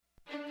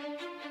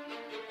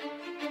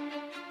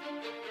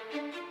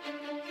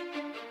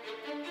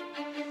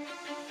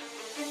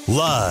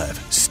Live,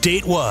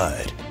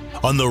 statewide,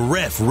 on the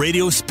Ref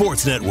Radio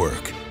Sports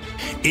Network.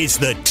 It's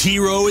the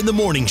T-Row in the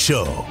Morning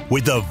Show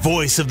with the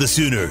voice of the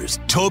Sooners,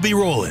 Toby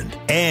Rowland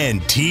and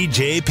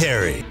TJ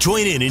Perry.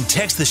 Join in and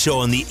text the show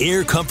on the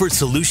Air Comfort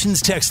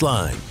Solutions text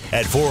line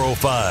at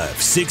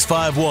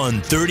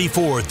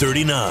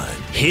 405-651-3439.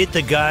 Hit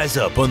the guys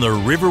up on the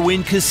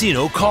Riverwind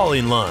Casino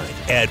call-in line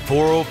at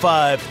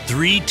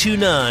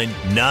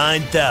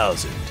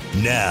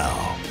 405-329-9000.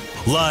 Now,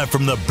 live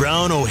from the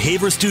Brown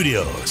O'Haver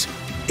Studios,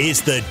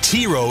 it's the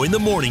T-Row in the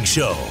Morning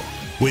Show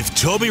with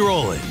Toby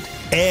Rowland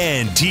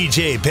and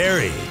TJ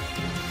Perry.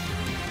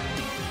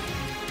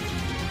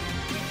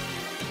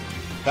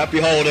 Happy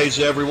holidays,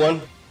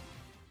 everyone.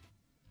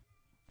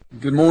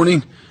 Good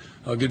morning.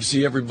 Good to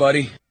see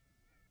everybody.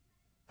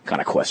 What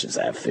kind of questions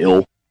I have,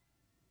 Phil?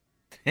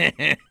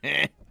 Happy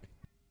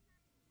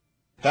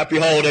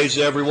holidays,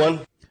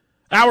 everyone.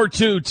 Hour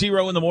 2,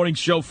 T-Row in the Morning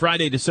Show,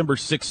 Friday, December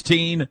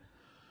 16.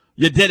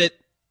 You did it.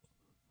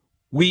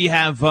 We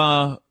have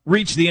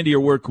reached the end of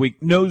your work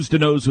week, nose to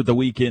nose with the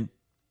weekend.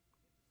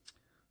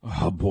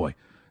 Oh, boy.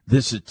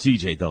 This is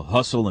TJ. The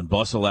hustle and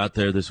bustle out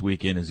there this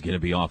weekend is going to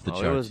be off the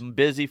charts. It was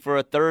busy for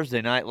a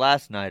Thursday night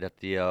last night at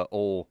the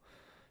old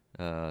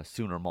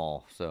Sooner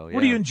Mall. So, yeah.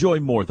 What do you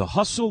enjoy more, the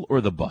hustle or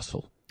the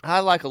bustle?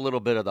 I like a little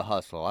bit of the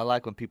hustle. I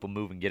like when people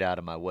move and get out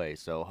of my way.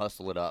 So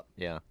hustle it up,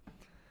 yeah.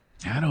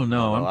 I don't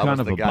know. I'm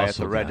kind of a bustle guy. I was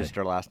the guy at the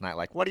register last night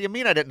like, what do you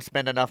mean I didn't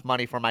spend enough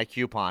money for my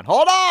coupon?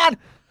 Hold on!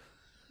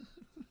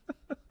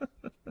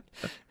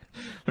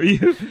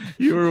 You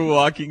were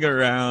walking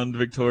around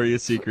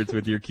Victoria's Secrets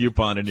with your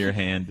coupon in your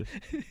hand.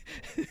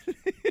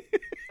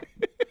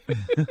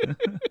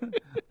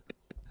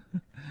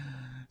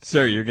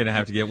 Sir, you're going to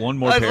have to get one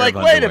more pair of underwear. I was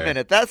like, wait a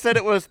minute. That said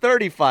it was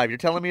 $35. You're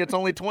telling me it's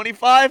only $25?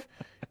 That's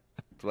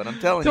what I'm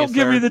telling you, Don't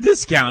give me the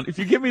discount. If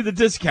you give me the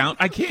discount,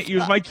 I can't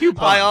use my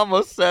coupon. I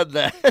almost said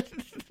that.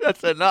 I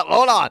said, no,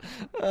 hold on.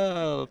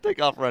 Oh,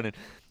 take off running.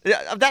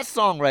 Yeah, that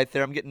song right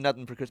there, I'm getting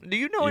nothing for Christmas. Do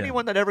you know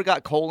anyone that ever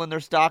got coal in their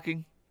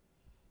stocking?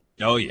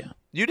 Oh, yeah.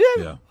 You did?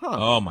 Yeah. Huh.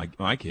 Oh,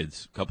 my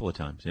kids, a couple of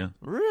times, yeah.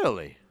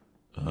 Really?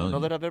 I don't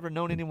know that I've ever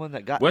known anyone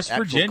that got West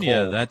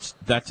Virginia, coal. that's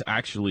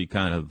actually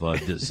kind of a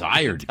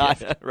desired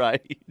gift.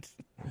 Right.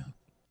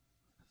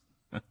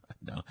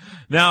 No.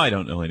 Now I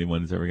don't know anyone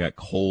who's ever got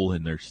coal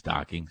in their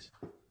stockings.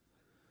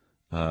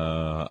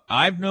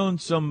 I've known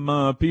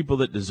some people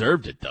that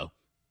deserved it, though.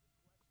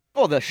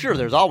 Well,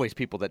 there's always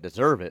people that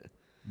deserve it.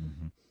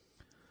 Mm-hmm.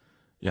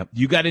 Yep.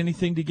 You got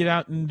anything to get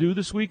out and do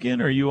this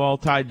weekend, or are you all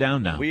tied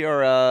down now? We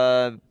are,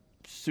 as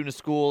soon as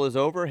school is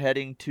over,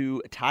 heading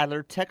to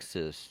Tyler,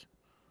 Texas.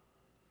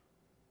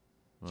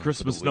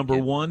 Christmas number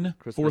one,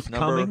 Christmas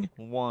forthcoming?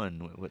 Number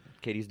one with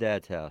Katie's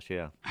dad's house,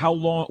 yeah. How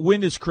long?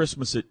 When is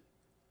Christmas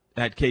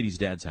at Katie's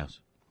dad's house?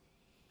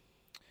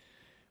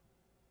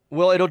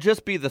 Well, it'll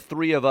just be the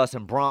three of us,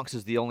 and Bronx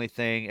is the only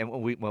thing, and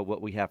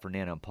what we have for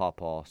Nana and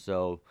Pawpaw.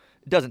 So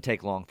it doesn't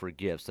take long for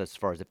gifts, as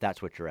far as if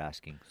that's what you're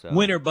asking. So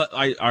when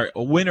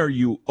are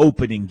you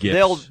opening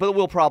gifts? But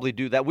we'll probably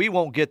do that. We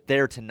won't get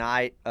there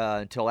tonight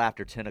until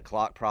after 10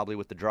 o'clock, probably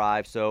with the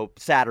drive. So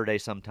Saturday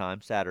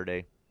sometime.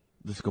 Saturday.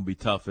 This is gonna be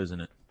tough,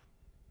 isn't it?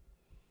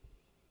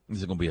 This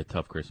is gonna be a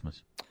tough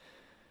Christmas.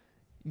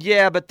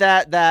 Yeah, but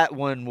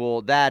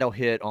that'll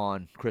hit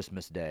on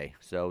Christmas Day.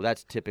 So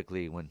that's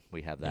typically when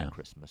we have that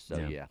Christmas. So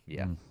yeah.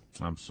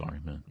 I'm sorry,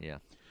 man. Yeah.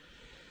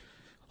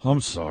 I'm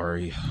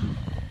sorry.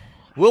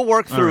 We'll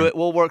work through it.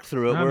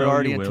 We're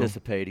already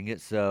anticipating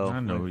it. So I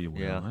know you will.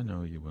 Yeah. I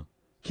know you will.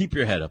 Keep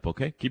your head up,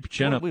 okay? Keep your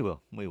chin up. We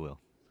will.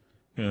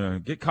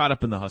 Get caught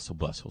up in the hustle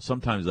bustle.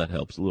 Sometimes that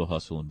helps. A little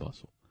hustle and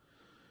bustle.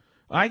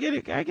 I get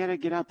it. I gotta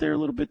get out there a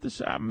little bit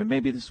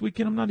maybe this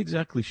weekend. I'm not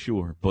exactly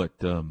sure, but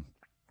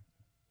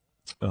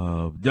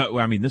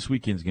this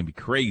weekend's gonna be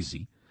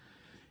crazy.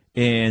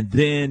 And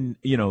then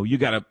you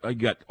got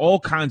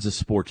all kinds of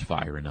sports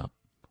firing up.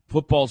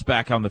 Football's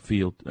back on the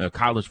field.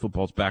 College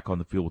football's back on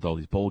the field with all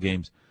these bowl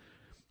games.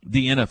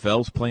 The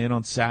NFL's playing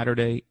on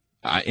Saturday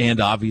and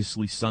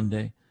obviously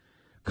Sunday.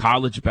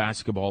 College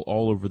basketball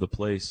all over the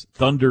place.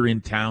 Thunder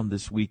in town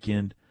this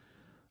weekend.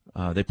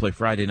 They play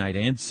Friday night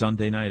and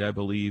Sunday night, I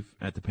believe,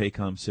 at the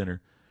Paycom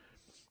Center.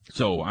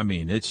 So,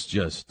 it's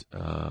just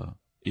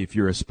if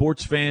you're a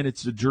sports fan,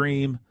 it's a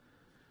dream.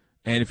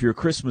 And if you're a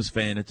Christmas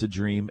fan, it's a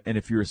dream. And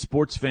if you're a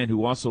sports fan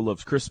who also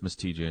loves Christmas,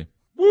 TJ,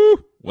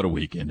 woo, what a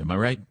weekend. Am I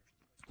right?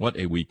 What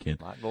a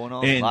weekend. A lot going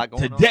on. And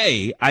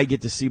today, I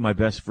get to see my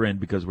best friend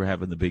because we're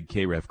having the big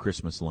KREF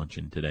Christmas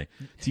luncheon today.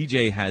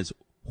 TJ has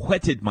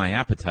whetted my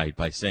appetite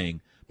by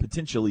saying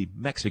potentially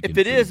Mexican food.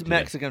 If it is today.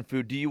 Mexican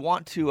food, do you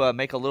want to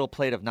make a little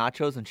plate of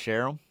nachos and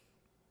share them?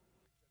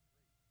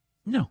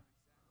 No.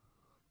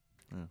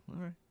 Oh, all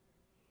right.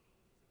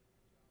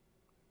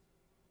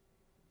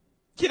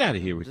 Get out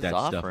of here with that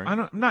stuff.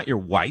 I'm not your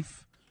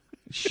wife.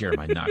 Share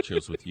my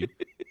nachos with you.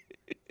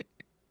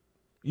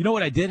 You know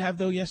what I did have,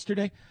 though,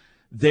 yesterday?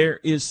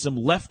 There is some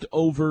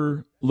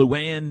leftover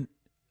Luann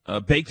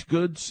baked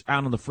goods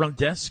out on the front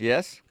desk.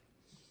 Yes.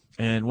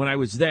 And when I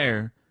was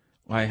there,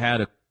 I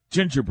had a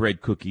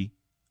gingerbread cookie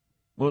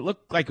Well, it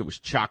looked like it was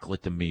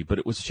chocolate to me, but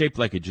it was shaped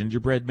like a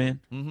gingerbread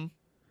man,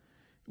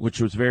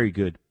 which was very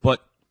good.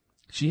 But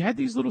she had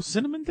these little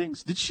cinnamon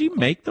things. Did she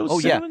make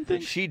those cinnamon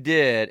things? She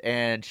did,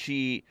 and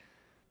she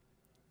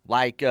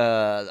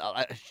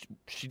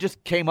she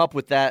just came up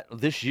with that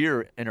this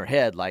year in her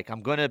head. Like,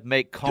 I'm going to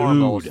make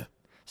caramels,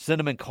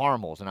 cinnamon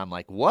caramels. And I'm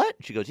like, what?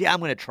 She goes, yeah, I'm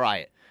going to try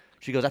it.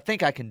 She goes, I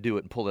think I can do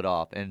it and pull it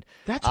off. And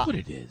that's what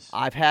it is.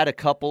 I've had a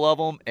couple of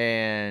them,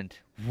 and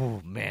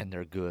man,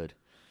 they're good.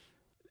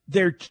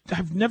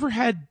 I've never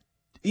had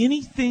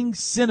anything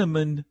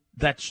cinnamon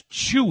that's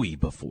chewy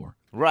before.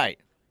 Right.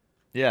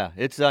 Yeah,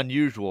 it's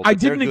unusual. I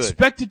didn't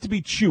expect it to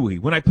be chewy.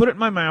 When I put it in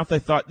my mouth, I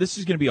thought this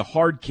is going to be a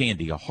hard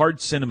candy, a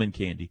hard cinnamon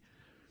candy.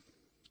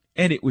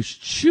 And it was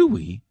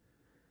chewy,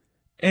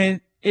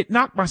 and it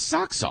knocked my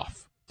socks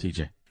off,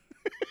 TJ.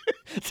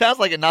 It sounds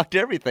like it knocked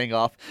everything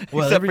off,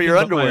 well, except for your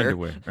underwear.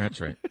 That's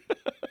right.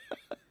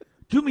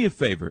 Do me a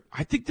favor.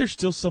 I think there's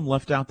still some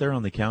left out there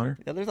on the counter.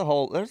 Yeah,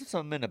 there's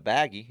some in a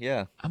baggie,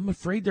 yeah. I'm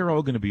afraid they're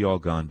all going to be all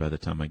gone by the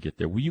time I get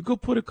there. Will you go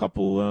put a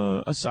couple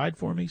aside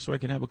for me so I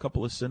can have a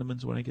couple of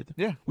cinnamons when I get there?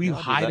 Yeah. Will you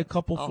hide a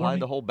couple for me? I'll hide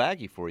the whole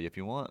baggie for you if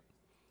you want.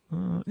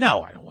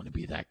 No, I don't want to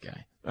be that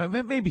guy.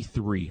 Maybe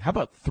 3. How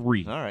about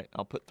 3? All right,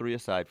 I'll put 3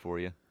 aside for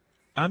you.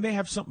 I may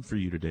have something for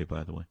you today,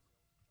 by the way.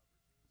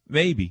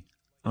 Maybe.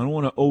 I don't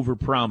want to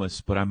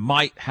overpromise, but I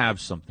might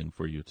have something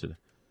for you today.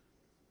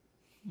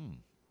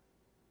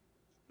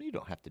 You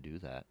don't have to do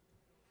that.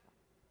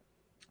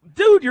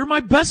 Dude, you're my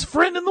best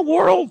friend in the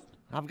world.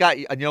 I've got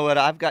you. You know what?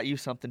 I've got you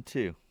something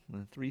too.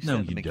 3 No,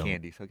 cinnamon you don't.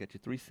 candies. I got you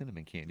 3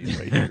 cinnamon candies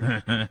right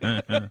here.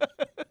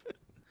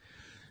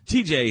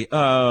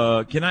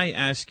 TJ, can I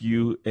ask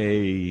you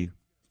a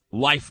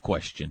life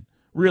question?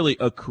 Really,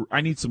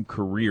 I need some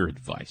career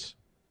advice.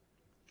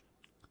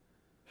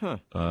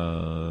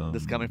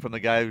 This coming from the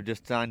guy who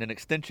just signed an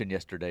extension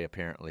yesterday,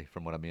 apparently,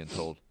 from what I'm being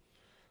told.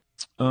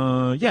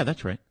 Yeah,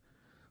 that's right.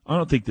 I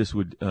don't think this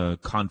would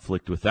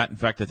conflict with that. In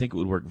fact, I think it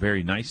would work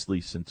very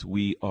nicely since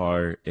we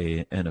are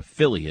an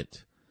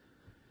affiliate.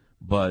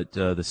 But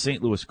the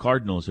St. Louis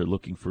Cardinals are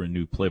looking for a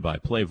new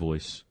play-by-play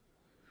voice.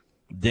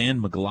 Dan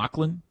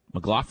McLaughlin,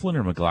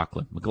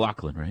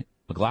 right?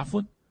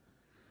 McLaughlin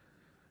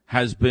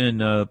has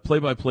been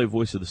play-by-play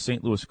voice of the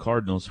St. Louis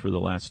Cardinals for the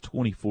last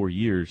 24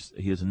 years.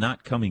 He is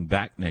not coming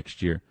back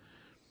next year.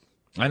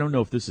 I don't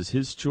know if this is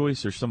his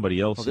choice or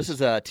somebody else's. Well, this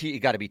is it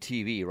got to be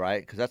TV,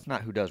 right? Because that's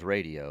not who does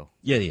radio.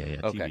 Yeah.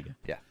 Okay. TV.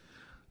 Yeah.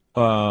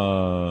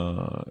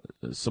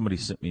 Somebody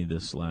sent me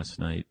this last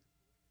night.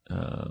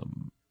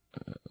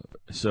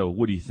 So,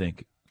 what do you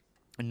think?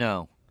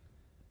 No.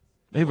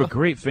 They have a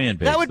great fan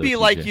base. That would be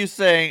though, like TJ. you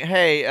saying,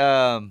 "Hey,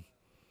 oh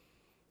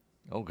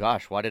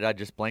gosh, why did I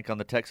just blank on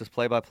the Texas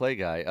play-by-play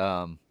guy?"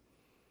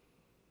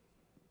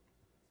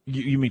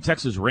 You mean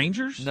Texas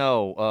Rangers?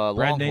 No,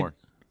 Brad Longhorn. Nate?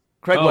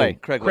 Craig Way.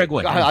 Craig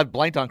Way. I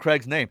blanked on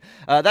Craig's name.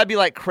 That'd be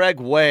like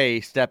Craig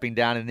Way stepping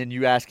down and then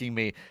you asking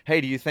me,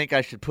 hey, do you think I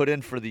should put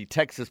in for the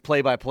Texas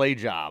play-by-play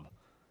job?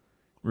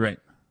 Right.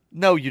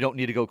 No, you don't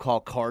need to go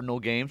call Cardinal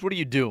games. What are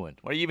you doing?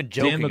 Why are you even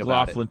joking Dan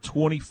about McLaughlin, it?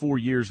 24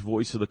 years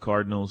voice of the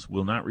Cardinals,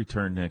 will not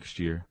return next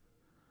year.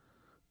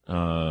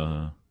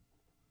 Okay.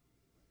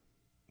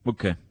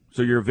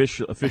 So you're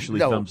officially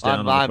No, thumbs down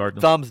on the I'm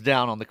Cardinals? thumbs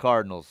down on the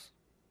Cardinals.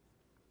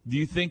 Do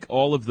you think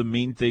all of the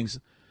mean things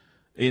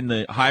in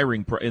the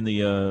hiring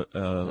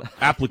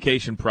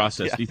application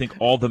process, do you think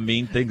all the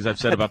mean things I've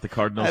said about the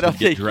Cardinals I don't would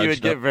get think you would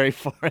dredged get up? very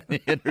far in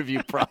the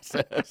interview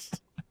process.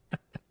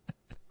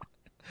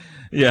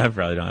 Yeah, I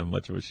probably don't have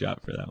much of a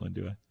shot for that one,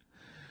 do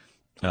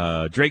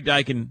I? Drake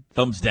Dykin,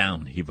 thumbs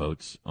down, he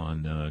votes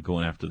on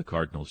going after the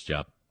Cardinals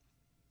job.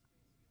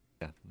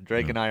 Yeah,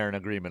 Drake and I are in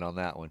agreement on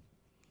that one.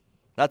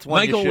 That's one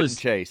My you goal shouldn't is-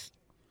 chase.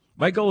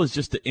 My goal is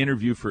just to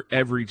interview for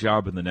every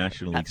job in the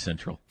National League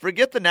Central.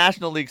 Forget the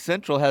National League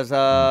Central.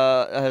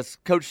 Has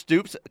Coach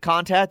Stoops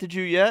contacted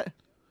you yet?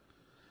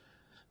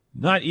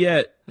 Not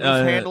yet. Who's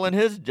handling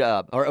his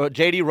job? Or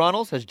J.D.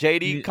 Runnels? Has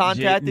J.D.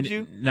 contacted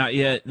you? Not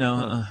yet.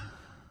 No.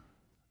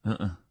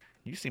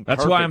 You seem That's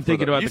perfect why I'm for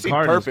thinking about you the seem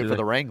Cardinals, perfect for 'cause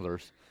the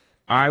Wranglers.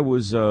 I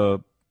was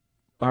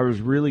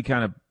really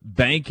kind of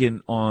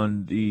banking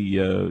on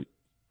the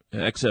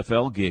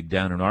XFL gig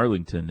down in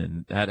Arlington,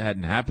 and that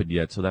hadn't happened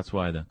yet. So that's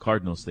why the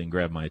Cardinals thing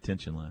grabbed my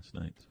attention last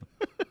night.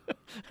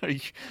 So.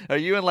 Are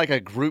you in like a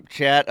group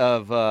chat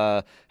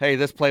of, hey,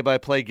 this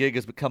play-by-play gig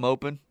has become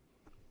open?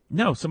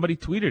 No, somebody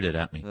tweeted it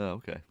at me.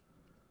 Oh, okay.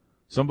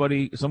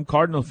 Some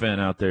Cardinal fan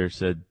out there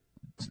said,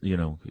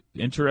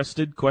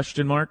 interested, ?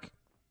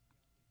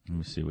 Let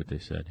me see what they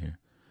said here.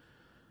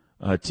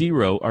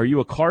 T-Row, are you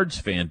a Cards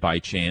fan by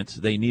chance?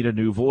 They need a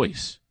new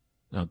voice.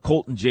 Now,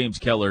 Colton James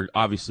Keller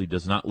obviously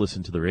does not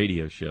listen to the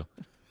radio show.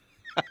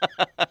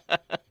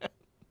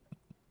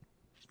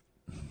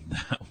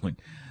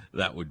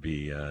 That would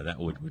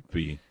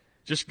be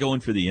just going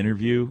for the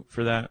interview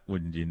for that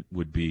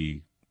would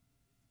be.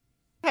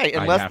 Hey,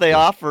 unless they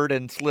offered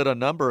and slid a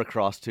number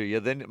across to you,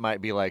 then it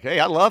might be like, hey,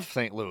 I love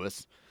St.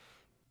 Louis.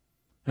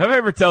 Have I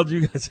ever told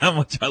you guys how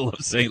much I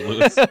love St.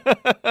 Louis?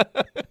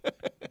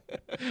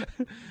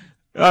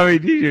 I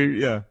mean,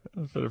 yeah.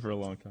 For for a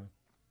long time.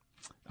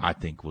 I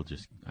think we'll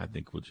just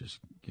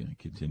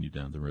continue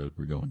down the road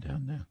we're going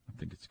down now. I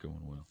think it's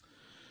going well.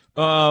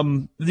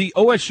 The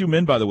OSU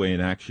men, by the way,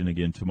 in action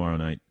again tomorrow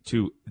night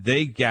too.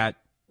 They got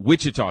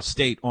Wichita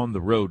State on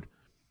the road.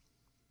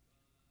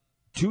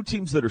 Two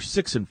teams that are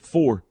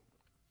 6-4.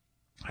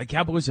 The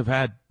Cowboys have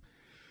had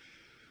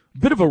a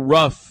bit of a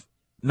rough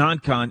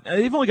non-con.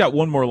 They've only got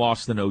one more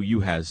loss than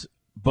OU has,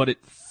 but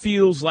it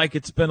feels like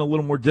it's been a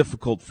little more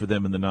difficult for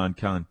them in the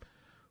non-con.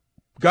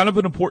 Kind of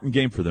an important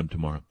game for them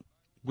tomorrow.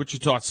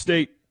 Wichita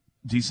State,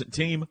 decent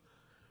team.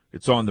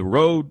 It's on the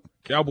road.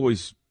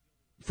 Cowboys,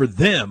 for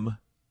them,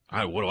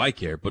 what do I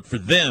care? But for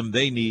them,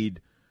 they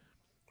need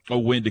a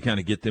win to kind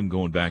of get them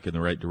going back in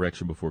the right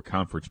direction before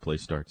conference play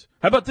starts.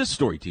 How about this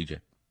story,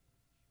 TJ?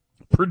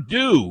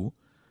 Purdue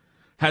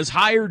has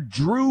hired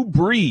Drew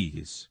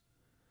Brees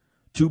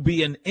to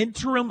be an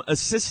interim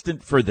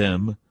assistant for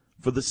them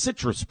for the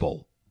Citrus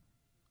Bowl.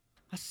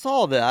 I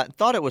saw that. I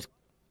thought it was,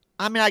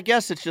 I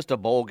guess it's just a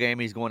bowl game.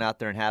 He's going out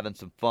there and having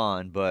some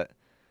fun, but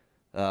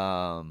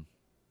well,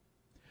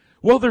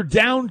 they're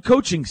down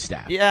coaching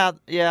staff.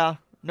 Yeah.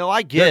 No,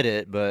 I get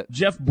it, but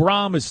Jeff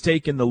Brom has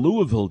taken the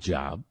Louisville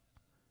job,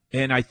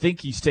 and I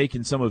think he's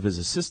taken some of his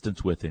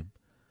assistants with him.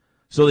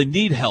 So they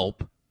need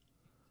help.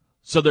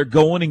 So they're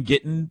going and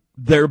getting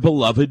their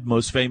beloved,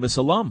 most famous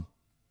alum.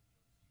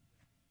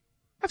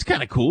 That's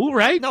kind of cool,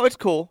 right? No, it's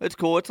cool. It's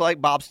cool. It's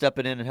like Bob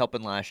stepping in and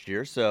helping last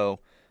year. So,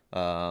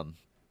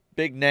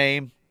 big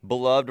name,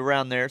 beloved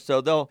around there. So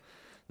they'll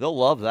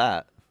love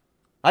that.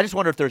 I just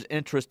wonder if there's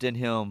interest in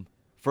him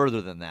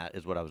further than that,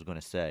 is what I was going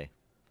to say.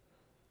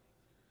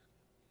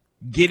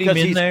 Get him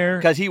in there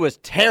because he was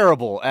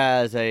terrible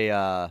as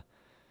a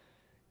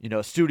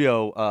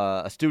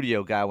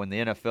studio guy when the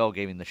NFL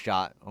gave him the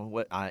shot.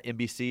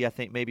 NBC, I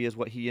think maybe is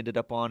what he ended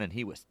up on, and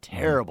he was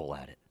terrible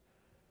at it.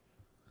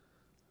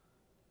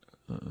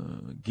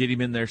 Get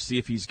him in there, see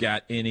if he's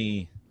got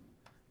any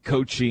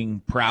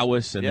coaching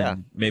prowess, and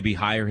then maybe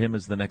hire him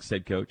as the next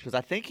head coach. Because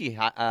I think he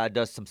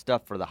does some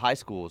stuff for the high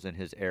schools in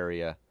his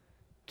area,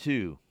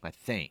 too, I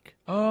think.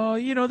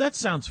 That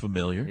sounds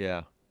familiar.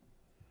 Yeah.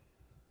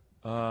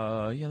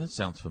 That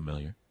sounds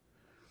familiar.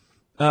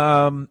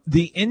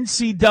 The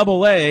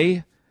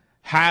NCAA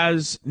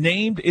has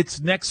named its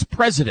next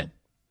president.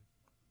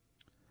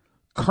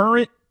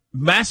 Current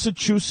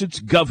Massachusetts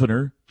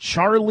Governor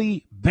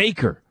Charlie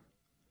Baker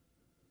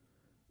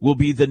will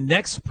be the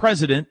next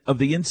president of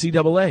the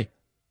NCAA,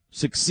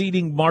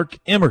 succeeding Mark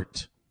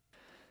Emmert.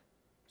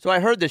 So I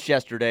heard this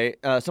yesterday.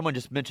 Someone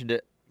just mentioned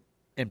it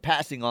in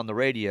passing on the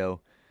radio.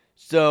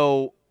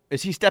 So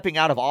is he stepping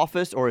out of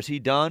office, or is he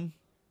done?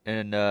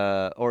 And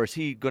or is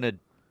he going to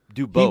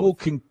do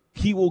both?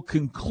 He will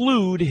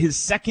conclude his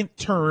second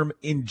term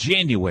in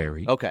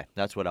January. Okay,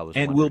 that's what I was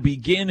and wondering. will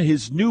begin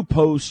his new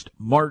post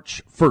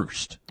March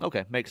 1st.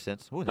 Okay, makes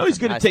sense. Ooh, he's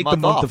going to take the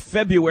month of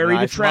February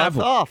to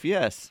travel. Month off,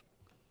 yes.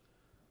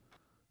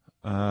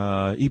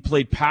 He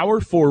played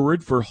power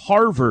forward for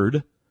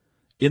Harvard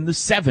in the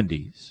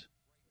 70s.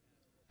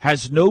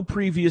 Has no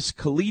previous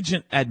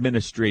collegiate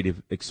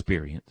administrative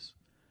experience.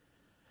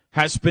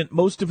 Has spent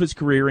most of his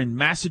career in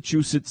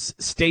Massachusetts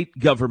state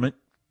government.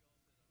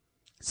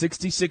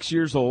 66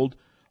 years old.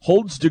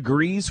 Holds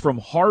degrees from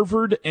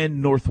Harvard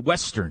and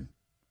Northwestern.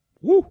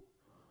 Woo!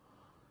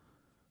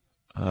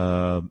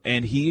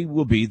 And he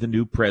will be the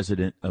new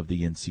president of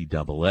the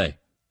NCAA.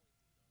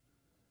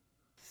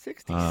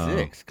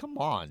 66? Come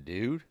on,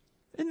 dude.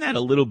 Isn't that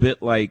a little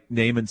bit like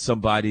naming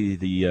somebody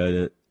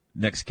the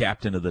next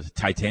captain of the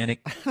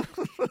Titanic?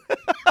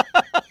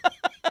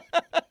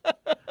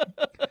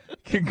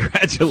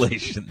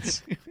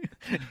 Congratulations.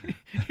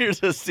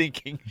 Here's a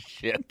sinking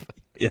ship.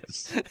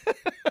 Yes.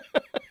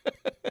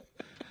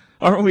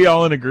 Aren't we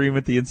all in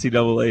agreement the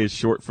NCAA is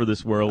short for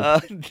this world?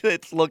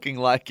 It's looking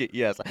like it,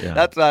 yes. Yeah.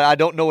 That's I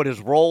don't know what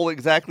his role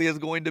exactly is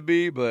going to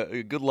be,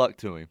 but good luck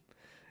to him.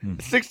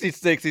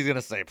 66, he's going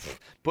to say,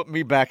 put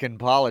me back in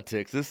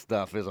politics. This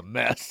stuff is a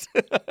mess.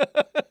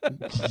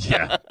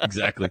 Yeah,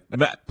 exactly.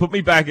 Put me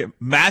back at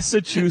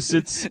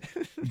Massachusetts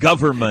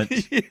government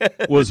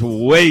was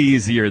way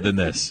easier than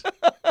this.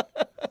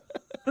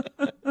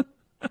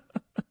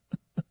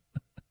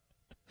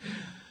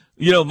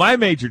 My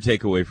major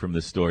takeaway from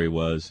this story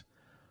was,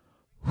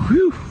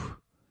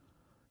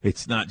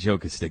 it's not Joe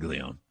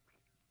Castiglione.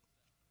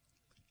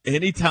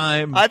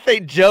 Anytime. I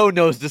think Joe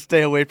knows to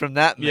stay away from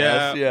that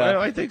mess. Yeah.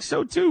 Well, I think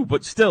so too.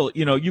 But still,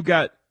 you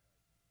got,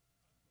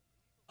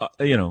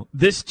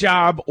 this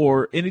job,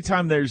 or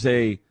anytime there's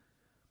a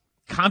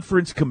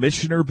conference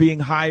commissioner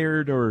being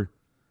hired or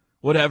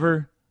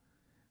whatever,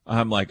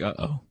 I'm like,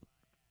 uh-oh.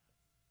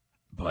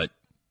 But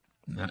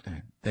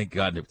thank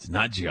God it's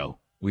not Joe.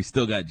 We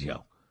still got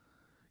Joe.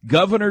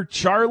 Governor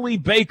Charlie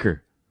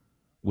Baker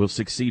will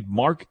succeed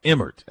Mark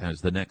Emmert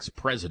as the next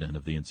president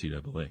of the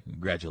NCAA.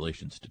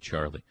 Congratulations to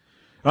Charlie.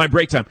 All right,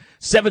 break time.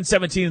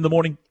 7:17 in the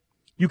morning.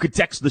 You could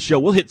text the show.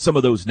 We'll hit some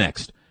of those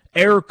next.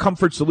 Air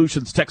Comfort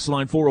Solutions text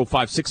line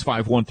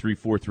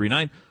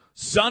 405-651-3439.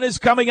 Sun is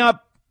coming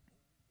up.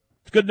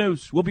 It's good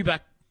news. We'll be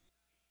back.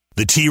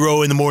 The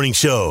T-Row in the Morning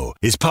Show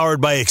is powered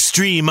by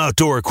Extreme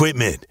Outdoor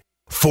Equipment.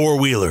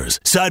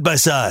 Four-wheelers,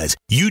 side-by-sides,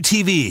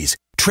 UTVs,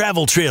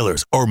 travel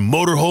trailers, or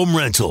motorhome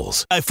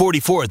rentals.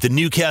 I-44 at the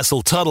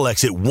Newcastle Tuttle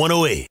exit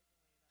 108.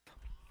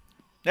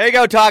 There you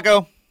go,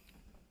 Taco.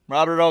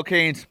 Robert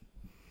O'Keens.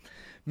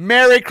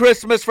 Merry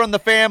Christmas from the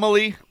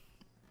family.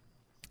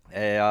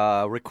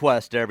 A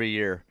request every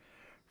year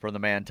from the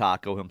man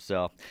Taco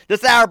himself.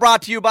 This hour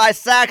brought to you by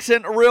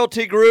Saxon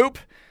Realty Group.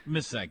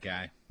 Miss that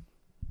guy.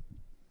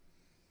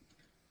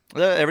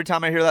 Every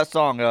time I hear that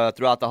song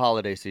throughout the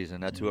holiday season,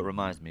 that's who it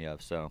reminds me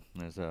of. So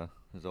there's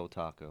old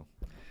Taco.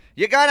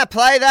 You gonna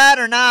play that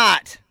or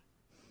not?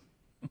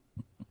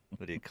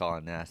 What do you call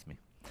and ask me?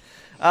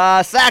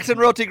 Saxon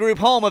Realty Group,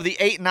 home of the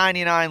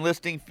 $8.99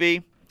 listing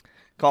fee.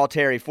 Call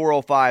Terry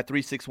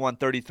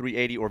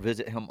 405-361-3380 or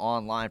visit him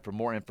online for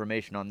more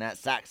information on that.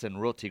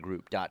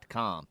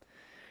 SaxonRealtyGroup.com.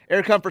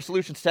 Air Comfort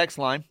Solutions text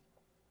line.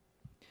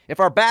 If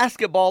our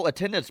basketball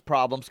attendance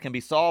problems can be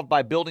solved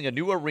by building a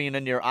new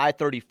arena near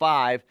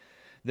I-35,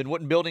 then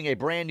wouldn't building a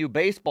brand new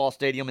baseball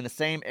stadium in the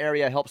same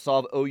area help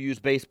solve OU's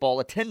baseball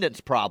attendance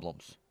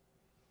problems?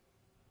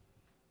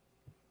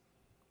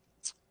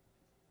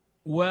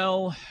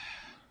 Well,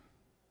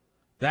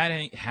 that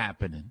ain't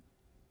happening.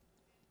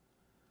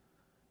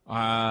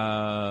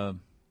 I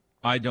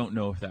don't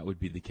know if that would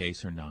be the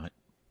case or not,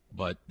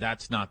 but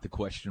that's not the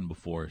question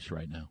before us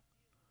right now.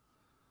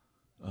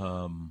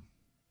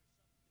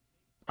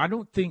 I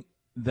don't think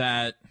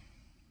that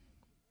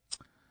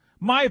 –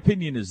 my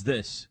opinion is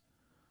this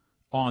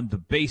on the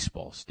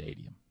baseball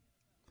stadium.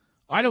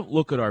 I don't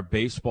look at our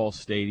baseball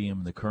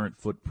stadium, the current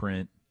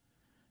footprint,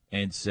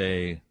 and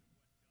say,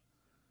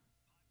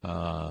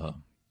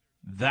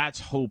 that's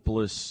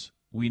hopeless.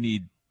 We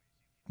need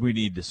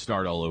to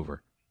start all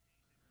over.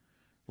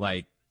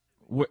 Like,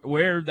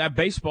 where that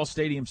baseball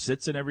stadium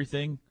sits and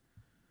everything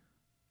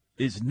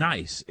is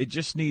nice. It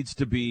just needs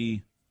to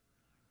be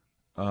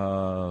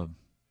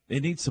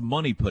it needs some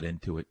money put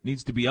into it. It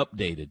needs to be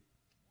updated.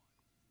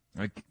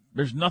 Like,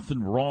 there's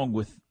nothing wrong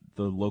with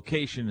the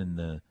location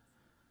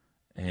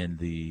and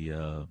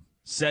the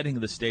setting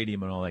of the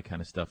stadium and all that kind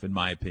of stuff, in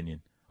my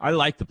opinion. I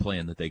like the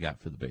plan that they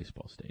got for the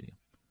baseball stadium.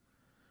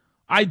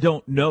 I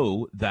don't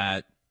know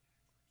that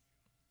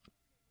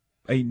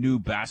a new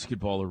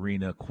basketball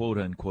arena,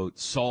 quote-unquote,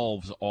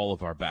 solves all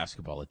of our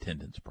basketball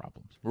attendance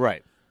problems.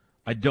 Right.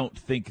 I don't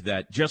think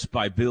that just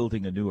by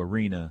building a new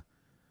arena,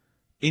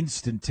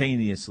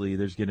 instantaneously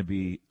there's going to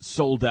be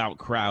sold-out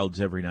crowds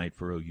every night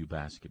for OU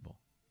basketball.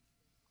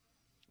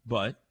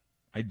 But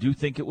I do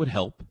think it would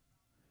help.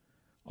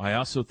 I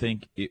also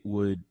think it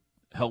would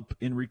help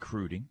in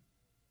recruiting,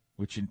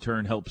 which in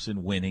turn helps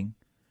in winning,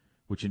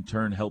 which in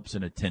turn helps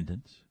in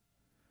attendance.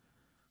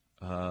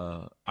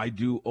 I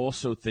do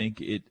also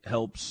think it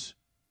helps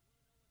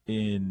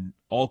in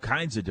all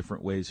kinds of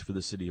different ways for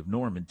the city of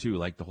Norman, too,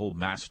 like the whole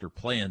master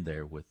plan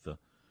there with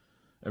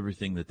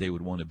everything that they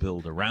would want to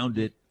build around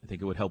it. I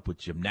think it would help with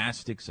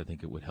gymnastics. I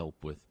think it would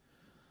help with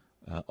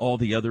all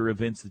the other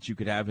events that you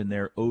could have in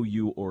there,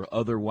 OU or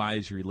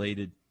otherwise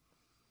related.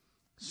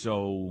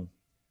 So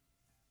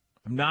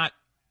I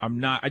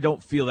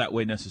don't feel that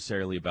way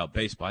necessarily about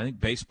baseball. I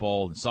think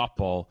baseball and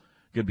softball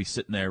are going to be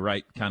sitting there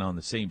right kind of on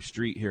the same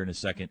street here in a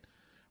second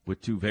with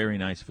two very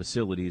nice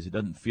facilities. It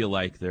doesn't feel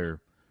like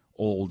they're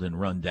old and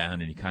run down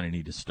and you kind of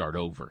need to start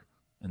over.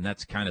 And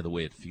that's kind of the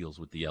way it feels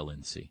with the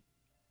LNC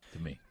to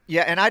me.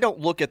 Yeah, and I don't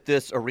look at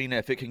this arena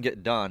if it can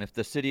get done. If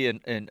the city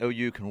and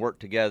OU can work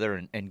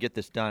together and get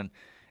this done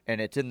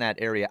and it's in that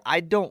area,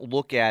 I don't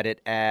look at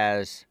it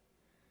as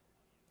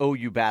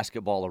OU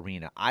basketball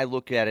arena. I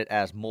look at it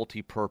as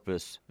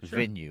multi-purpose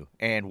venue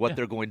and what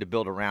they're going to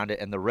build around it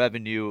and the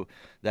revenue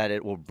that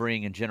it will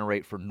bring and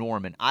generate for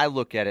Norman. I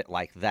look at it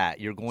like that.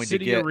 You're going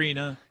City to get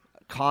arena,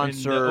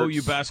 concerts. And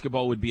OU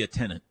basketball would be a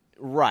tenant.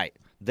 Right.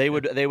 They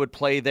would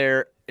play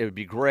there. It would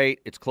be great.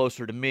 It's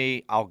closer to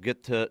me. I'll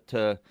get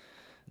to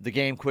the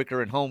game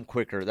quicker and home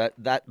quicker.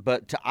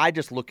 I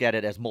just look at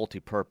it as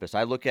multi-purpose.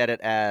 I look at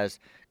it as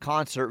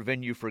concert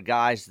venue for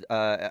guys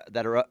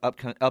that are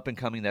up and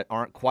coming that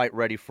aren't quite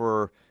ready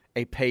for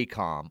a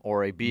Paycom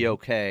or a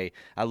BOK. I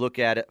look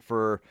at it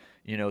for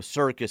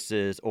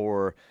circuses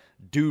or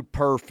Dude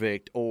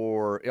Perfect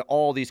or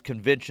all these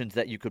conventions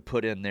that you could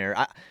put in there.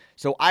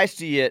 So I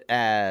see it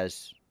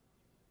as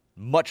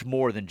much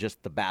more than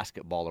just the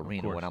basketball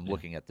arena when I'm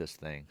looking at this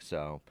thing.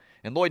 So,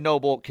 and Lloyd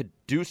Noble could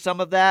do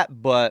some of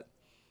that, but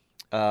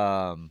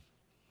I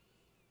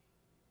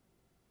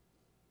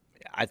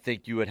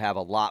think you would have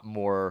a lot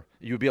more.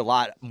 You would be a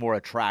lot more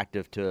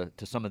attractive to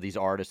some of these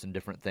artists and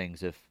different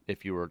things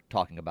if you were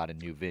talking about a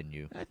new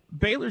venue.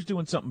 Baylor's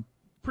doing something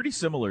pretty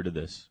similar to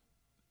this.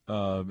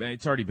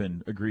 It's already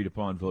been agreed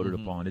upon, voted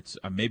upon. It's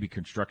maybe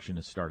construction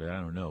has started.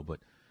 I don't know, but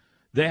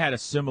they had a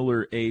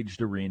similar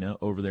aged arena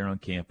over there on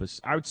campus.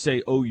 I would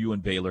say OU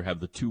and Baylor have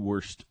the two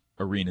worst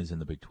arenas in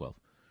the Big 12.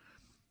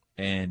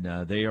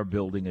 And they are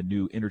building a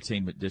new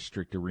entertainment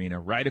district arena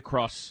right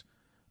across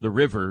the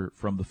river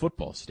from the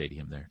football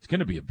stadium there. It's going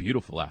to be a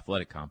beautiful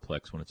athletic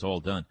complex when it's all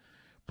done.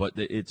 But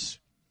it's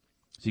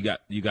So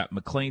you got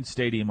McLean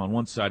Stadium on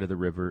one side of the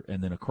river,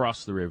 and then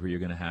across the river you're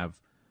going to have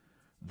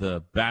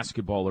the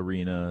basketball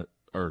arena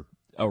or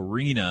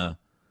arena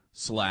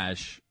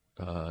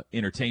 /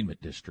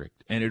 entertainment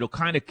district, and it'll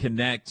kind of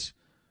connect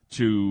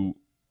to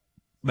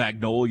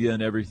Magnolia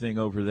and everything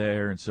over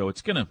there, and so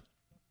it's going to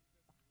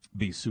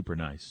be super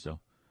nice. So,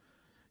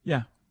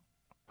 yeah.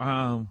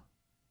 I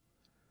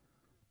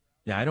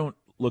don't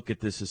look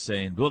at this as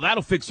saying, well,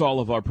 that'll fix all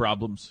of our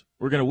problems.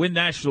 We're going to win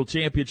national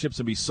championships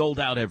and be sold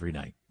out every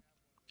night.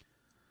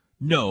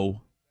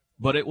 No,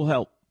 but it will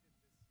help.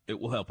 It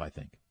will help, I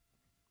think.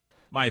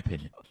 My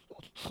opinion.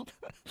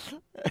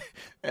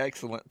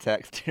 Excellent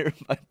text here,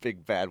 my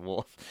big bad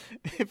wolf.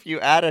 If you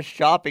add a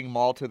shopping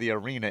mall to the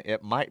arena,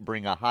 it might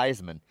bring a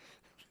Heisman.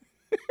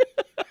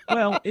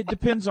 Well, it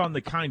depends on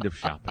the kind of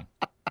shopping,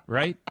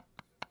 right?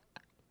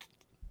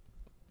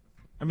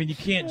 I mean, you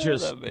can't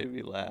just... That made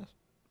me laugh.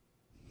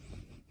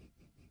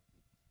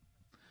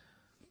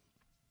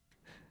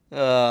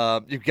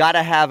 You've got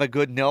to have a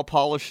good nail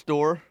polish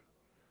store.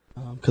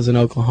 Because in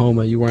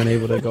Oklahoma, you weren't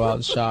able to go out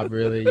and shop,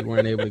 really. You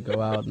weren't able to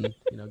go out and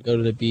go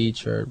to the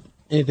beach or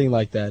anything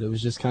like that. It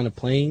was just kind of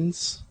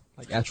planes,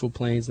 like actual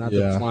planes, not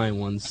the flying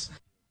ones.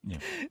 Yeah.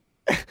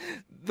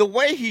 The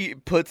way he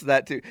puts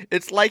that, too,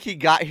 it's like he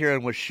got here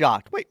and was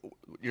shocked. Wait,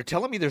 you're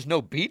telling me there's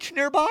no beach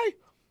nearby?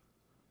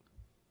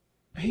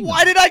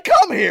 Why did I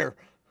come here?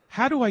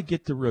 How do I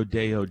get to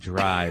Rodeo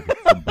Drive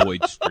from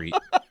Boyd Street?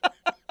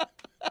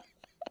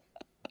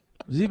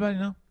 Does anybody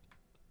know?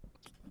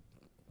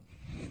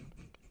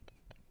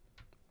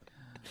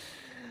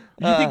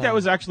 You think that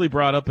was actually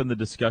brought up in the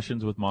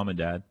discussions with mom and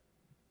dad?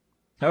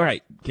 All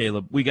right,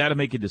 Caleb, we got to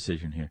make a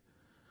decision here.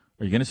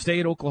 Are you going to stay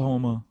at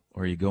Oklahoma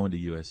or are you going to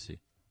USC?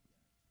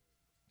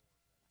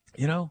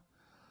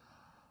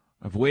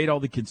 I've weighed all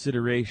the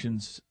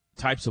considerations,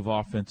 types of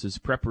offenses,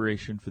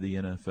 preparation for the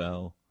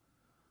NFL,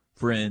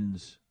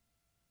 friends.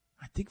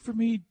 I think for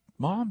me,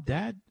 mom,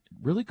 dad, it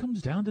really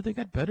comes down to they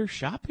got better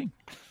shopping.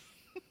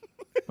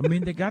 I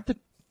mean, they got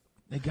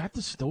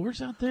the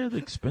stores out there, the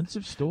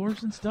expensive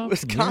stores and stuff.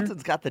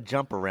 Wisconsin's got the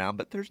jump around,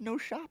 but there's no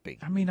shopping.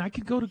 I mean, I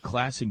could go to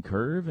Class and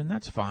Curve, and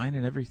that's fine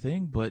and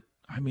everything, but,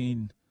 I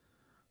mean,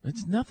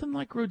 it's nothing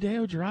like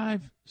Rodeo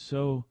Drive,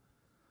 so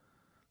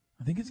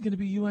I think it's going to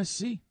be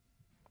USC.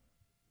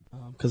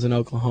 Because in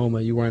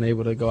Oklahoma, you weren't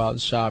able to go out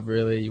and shop,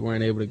 really. You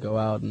weren't able to go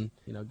out and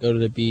go to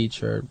the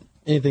beach or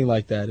anything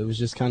like that. It was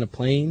just kind of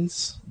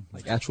planes,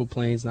 like actual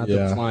planes, not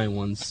the flying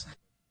ones.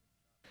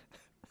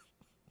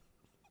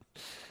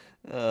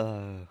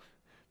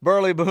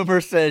 Burley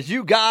Boomer says,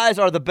 you guys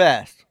are the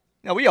best.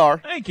 No, we are.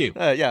 Thank you.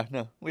 We are.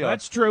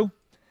 That's true.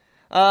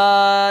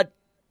 Gosh,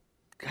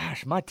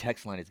 my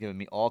text line is giving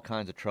me all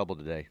kinds of trouble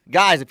today.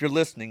 Guys, if you're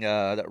listening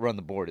that run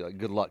the board,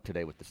 good luck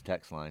today with this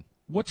text line.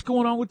 What's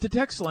going on with the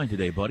text line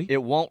today, buddy?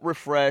 It won't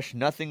refresh.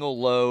 Nothing will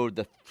load.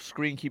 The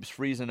screen keeps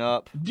freezing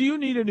up. Do you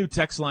need a new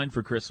text line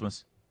for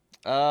Christmas?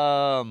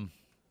 I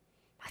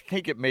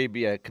think it may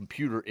be a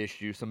computer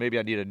issue, so maybe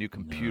I need a new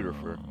computer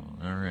for.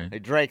 All right. Hey,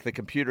 Drake, the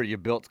computer you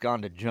built's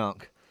gone to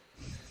junk.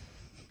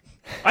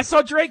 I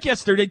saw Drake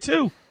yesterday,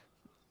 too.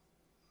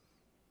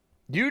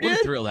 You What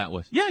did? a thrill that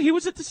was. Yeah, he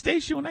was at the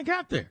station when I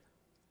got there.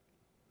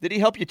 Did he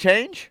help you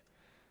change?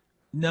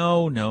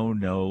 No.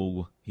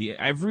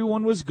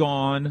 Everyone was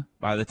gone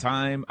by the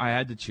time I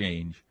had to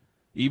change.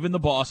 Even the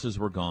bosses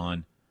were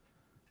gone.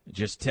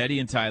 Just Teddy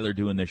and Tyler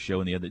doing their show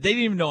and the other. They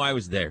didn't even know I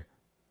was there.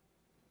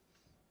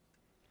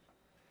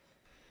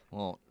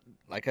 Well,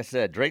 like I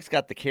said, Drake's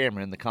got the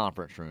camera in the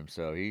conference room,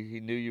 so he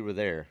knew you were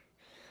there.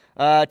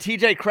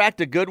 TJ cracked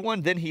a good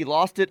one, then he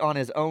lost it on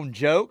his own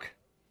joke.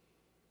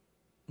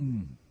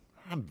 I'm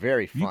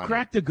very funny. You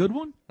cracked a good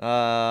one?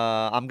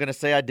 I'm going to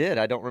say I did.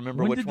 I don't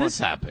remember When which did one. this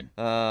happen?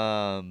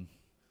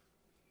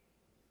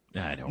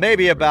 I don't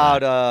Maybe remember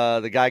about that.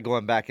 the guy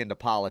going back into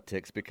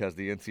politics because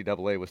the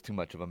NCAA was too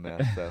much of a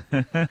mess. So.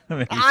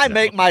 Maybe I so.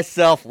 make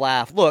myself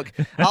laugh. Look,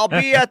 I'll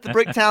be at the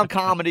Bricktown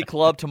Comedy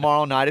Club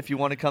tomorrow night if you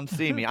want to come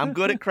see me. I'm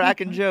good at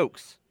cracking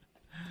jokes.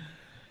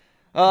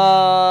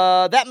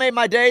 That made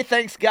my day.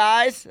 Thanks,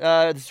 guys.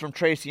 This is from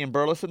Tracy and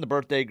Burleson, the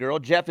birthday girl.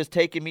 Jeff is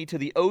taking me to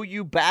the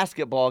OU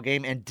basketball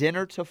game and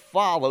dinner to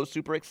follow.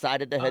 Super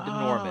excited to head to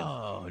Norman.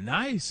 Oh,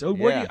 nice. So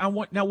Yeah.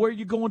 where are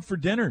you going for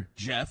dinner,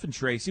 Jeff and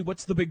Tracy?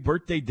 What's the big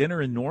birthday dinner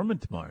in Norman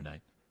tomorrow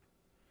night?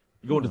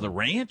 You going to the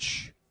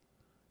ranch?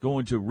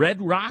 Going to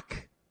Red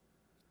Rock?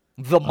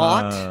 The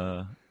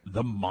Mont.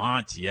 The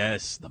Mont,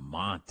 yes, the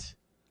Mont.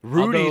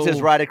 Rudy's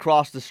is right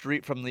across the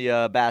street from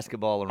the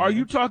basketball arena. Are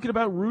you talking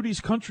about Rudy's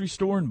Country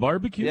Store and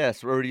Barbecue?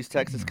 Yes, Rudy's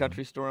Texas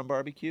Country Store and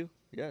Barbecue.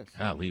 Yes.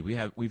 Golly,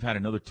 we've had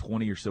another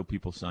 20 or so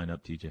people sign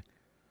up, TJ.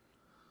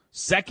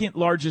 Second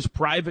largest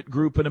private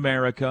group in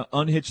America,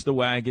 Unhitch the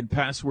Wagon,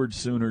 Password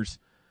Sooners.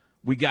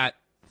 We got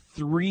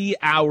 3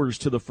 hours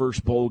to the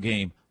first bowl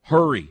game.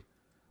 Hurry.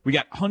 We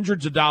got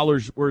hundreds of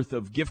dollars worth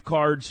of gift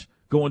cards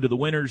going to the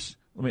winners.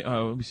 Let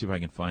me see if I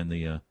can find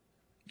the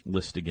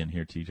list again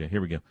here, TJ.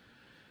 Here we go.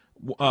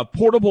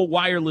 Portable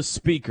wireless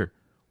speaker,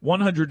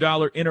 $100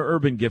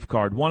 Interurban gift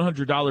card,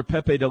 $100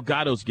 Pepe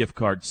Delgado's gift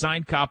card,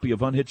 signed copy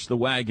of Unhitch the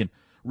Wagon,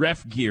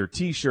 ref gear,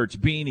 T-shirts,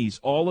 beanies,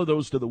 all of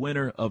those to the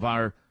winner of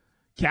our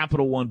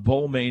Capital One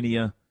Bowl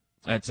Mania.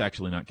 That's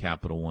actually not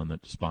Capital One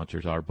that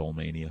sponsors our Bowl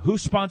Mania. Who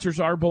sponsors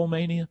our Bowl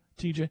Mania,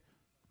 TJ?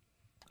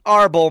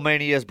 Our Bowl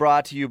Mania is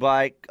brought to you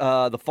by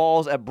the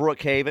Falls at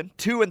Brookhaven.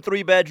 2- and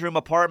 3-bedroom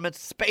apartments,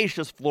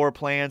 spacious floor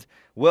plans,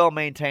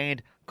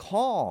 well-maintained,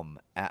 calm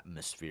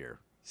atmosphere.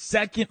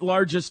 Second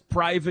largest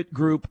private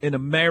group in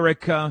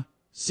America.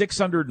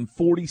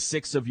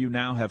 646 of you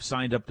now have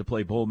signed up to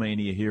play Bowl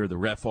Mania here. The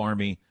Ref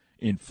Army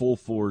in full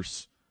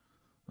force.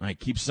 All right,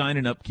 keep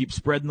signing up. Keep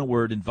spreading the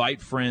word.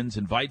 Invite friends.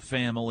 Invite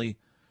family.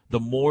 The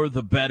more,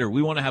 the better.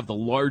 We want to have the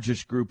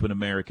largest group in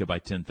America by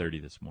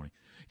 10:30 this morning.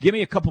 Give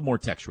me a couple more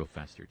texts real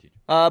fast here,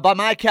 TJ. By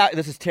my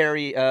this is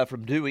Terry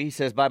from Dewey. He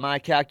says, by my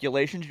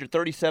calculations, your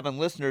 37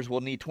 listeners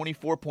will need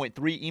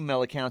 24.3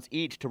 email accounts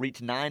each to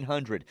reach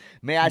 900.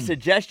 May I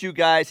suggest you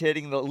guys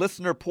hitting the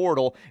listener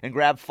portal and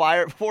grab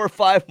 4 or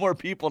 5 more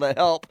people to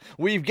help?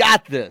 We've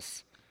got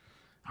this.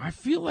 I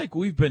feel like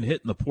we've been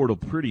hitting the portal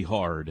pretty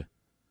hard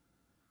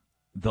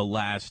the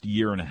last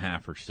year and a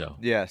half or so.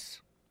 Yes.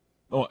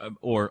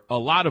 Or a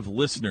lot of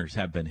listeners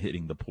have been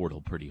hitting the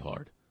portal pretty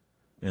hard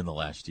in the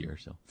last year or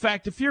so. In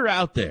fact, if you're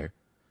out there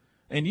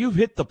and you've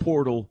hit the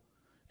portal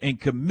and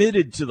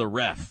committed to the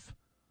Ref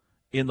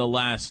in the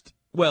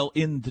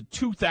in the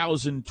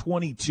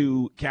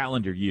 2022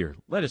 calendar year,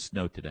 let us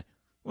know today.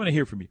 I want to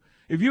hear from you.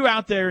 If you're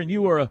out there and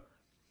you are a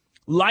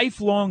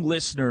lifelong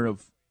listener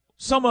of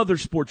some other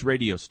sports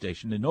radio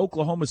station in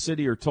Oklahoma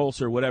City or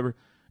Tulsa or whatever,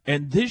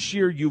 and this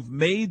year you've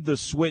made the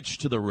switch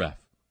to the Ref,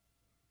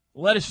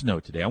 let us know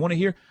today. I want to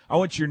hear. I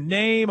want your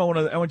name. I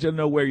want you to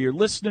know where you're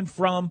listening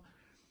from.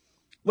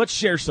 Let's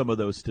share some of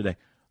those today.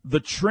 The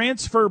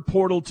transfer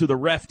portal to the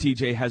Ref,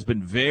 TJ, has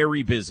been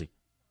very busy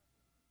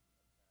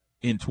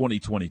in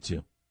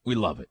 2022. We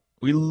love it.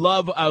 We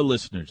love our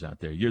listeners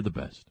out there. You're the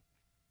best.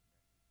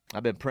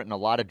 I've been printing a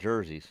lot of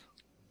jerseys.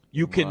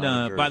 You can,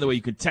 by the way,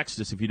 you can text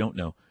us if you don't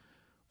know.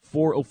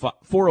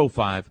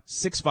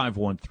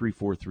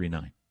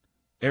 405-651-3439.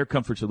 Air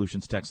Comfort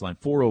Solutions text line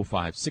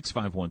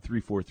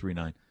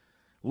 405-651-3439.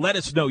 Let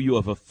us know you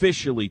have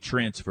officially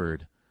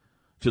transferred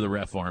to the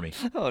Ref Army.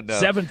 Oh,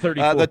 no.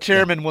 7:34. The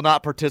chairman will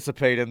not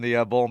participate in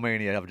the Bowl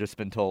Mania, I've just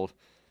been told.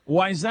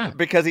 Why is that?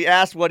 Because he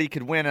asked what he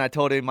could win, and I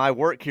told him I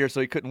work here,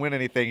 so he couldn't win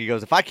anything. He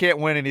goes, if I can't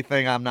win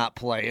anything, I'm not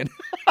playing.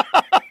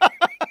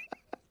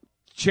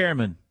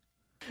 Chairman,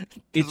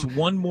 it's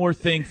one more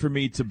thing for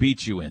me to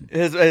beat you in.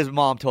 His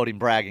mom told him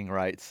bragging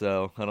rights,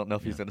 so I don't know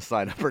if he's going to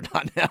sign up or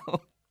not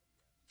now.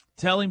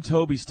 Tell him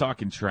Toby's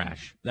talking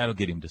trash. That'll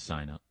get him to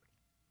sign up.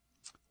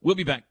 We'll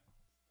be back.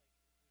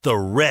 The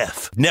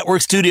Ref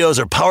Network studios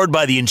are powered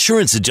by the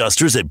insurance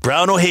adjusters at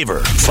Brown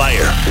O'Haver.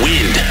 Fire,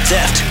 wind,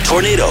 theft,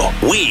 tornado.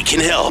 We can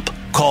help.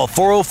 Call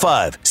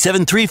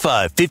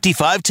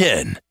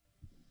 405-735-5510.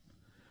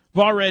 I've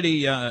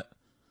already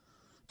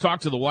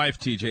talked to the wife,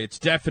 TJ. It's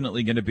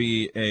definitely going to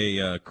be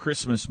a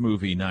Christmas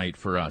movie night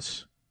for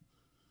us.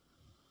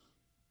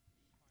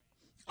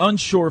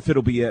 Unsure if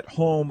it'll be at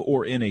home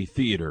or in a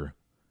theater.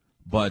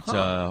 But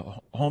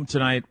home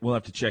tonight, we'll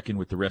have to check in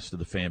with the rest of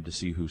the fam to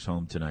see who's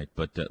home tonight.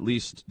 But at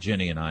least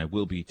Jenny and I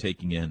will be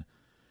taking in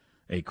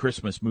a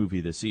Christmas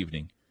movie this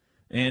evening.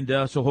 And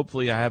so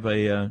hopefully I have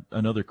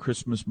another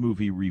Christmas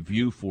movie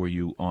review for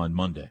you on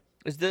Monday.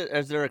 Is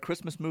there a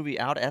Christmas movie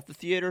out at the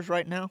theaters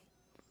right now?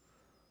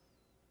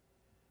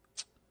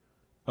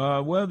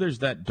 Well, there's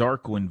that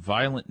dark one,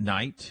 Violent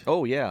Night.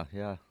 Oh, yeah.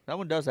 That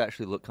one does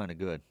actually look kind of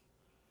good.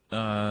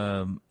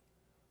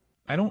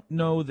 I don't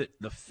know that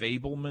The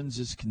Fabelmans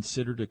is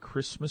considered a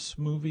Christmas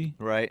movie.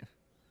 Right.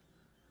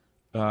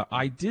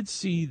 I did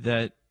see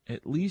that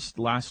at least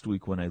last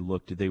week when I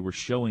looked, they were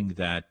showing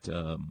that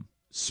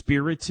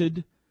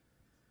Spirited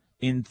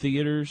in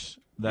theaters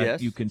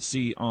that you can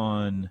see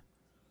on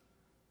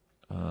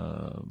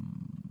Apple.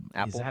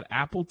 Is that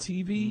Apple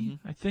TV,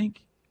 I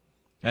think?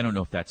 I don't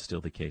know if that's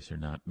still the case or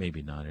not.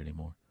 Maybe not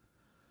anymore.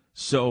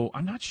 So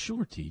I'm not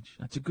sure, Teach.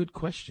 That's a good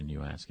question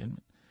you ask. And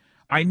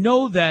I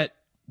know that,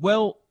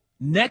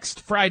 next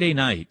Friday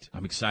night,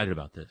 I'm excited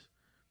about this,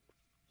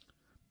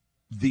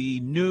 the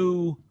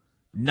new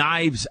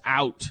Knives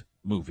Out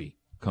movie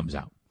comes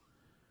out.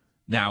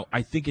 Now,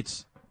 I think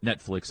it's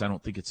Netflix. I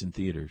don't think it's in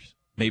theaters.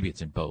 Maybe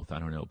it's in both. I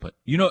don't know. But,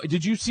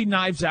 did you see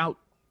Knives Out?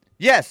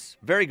 Yes.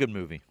 Very good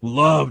movie.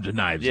 Loved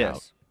Knives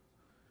Out.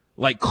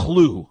 Like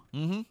Clue.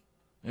 Mm-hmm.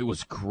 It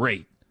was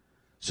great.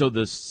 So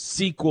the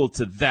sequel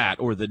to that,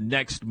 or the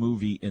next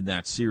movie in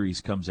that series,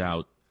 comes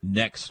out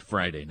next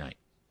Friday night.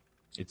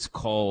 It's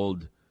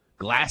called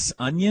Glass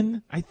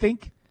Onion, I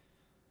think.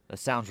 That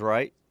sounds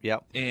right.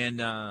 Yep.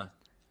 And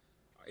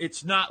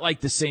it's not like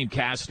the same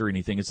cast or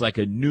anything. It's like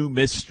a new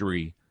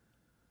mystery,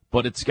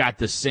 but it's got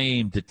the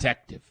same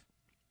detective.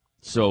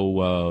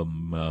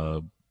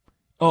 So,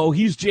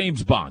 he's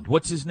James Bond.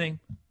 What's his name?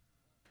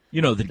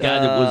 The guy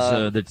that was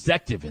the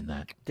detective in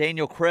that.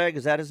 Daniel Craig,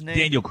 is that his name?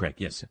 Daniel Craig,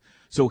 yes.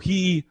 So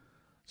he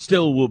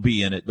still will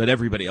be in it, but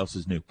everybody else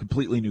is new.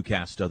 Completely new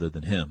cast other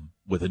than him,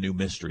 with a new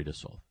mystery to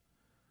solve.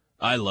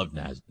 I love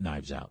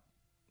Knives Out.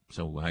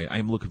 So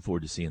I'm looking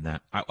forward to seeing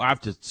that. I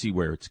have to see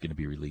where it's going to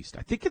be released.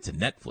 I think it's a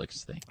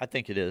Netflix thing. I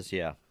think it is,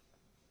 yeah.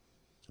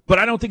 But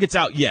I don't think it's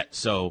out yet,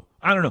 so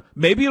I don't know.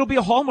 Maybe it'll be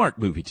a Hallmark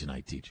movie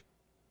tonight, Teach.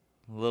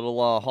 A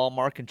little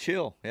Hallmark and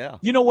chill, yeah.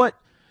 You know what?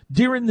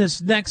 During this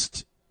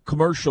next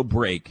commercial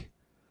break,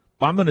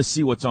 I'm going to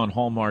see what's on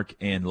Hallmark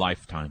and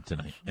Lifetime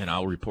tonight, and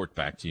I'll report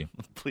back to you.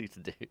 Please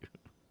do.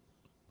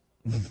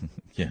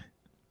 Yeah.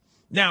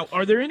 Now,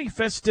 are there any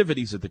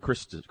festivities at the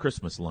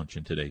Christmas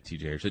luncheon today,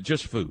 TJ, or is it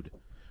just food?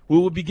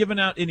 Will we be giving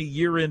out any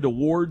year-end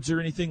awards or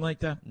anything like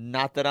that?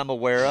 Not that I'm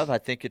aware of. I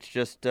think it's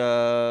just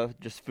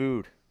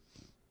food.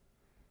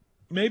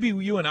 Maybe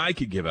you and I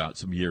could give out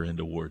some year-end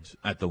awards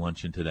at the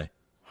luncheon today.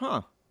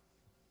 Huh.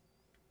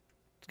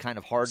 It's kind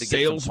of hard to get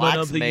some Salesman plaques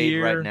of the made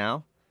year. right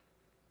now.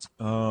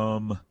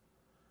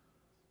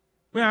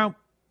 Well,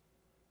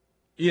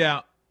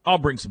 yeah, I'll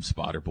bring some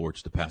spotter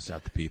boards to pass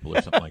out to people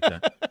or something like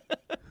that.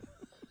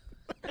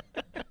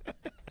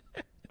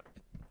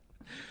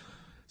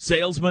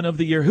 Salesman of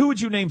the year. Who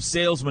would you name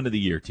Salesman of the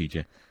year,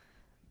 TJ?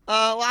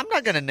 Well, I'm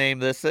not going to name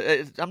this.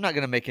 I'm not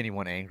going to make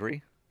anyone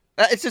angry.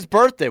 It's his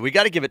birthday. We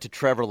got to give it to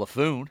Trevor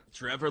LaFoon.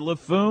 Trevor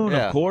LaFoon,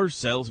 Yeah. of course.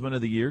 Salesman of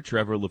the year,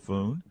 Trevor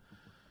LaFoon.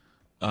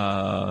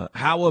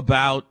 How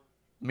about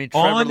I mean,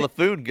 Trevor On-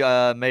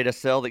 LaFoon made a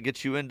sale that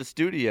gets you into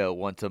studio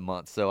once a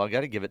month, so I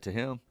got to give it to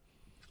him.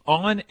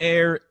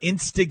 on-air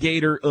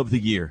instigator of the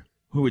year?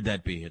 Who would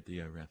that be at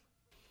the ref?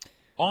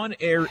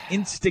 On-air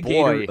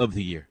instigator Boy. of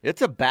the year.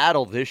 It's a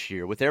battle this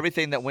year with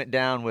everything that went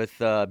down with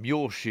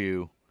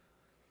Muleshoe.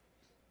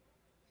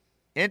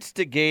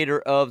 Instigator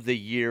of the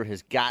year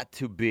has got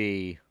to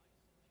be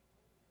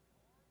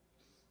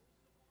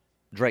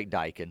Drake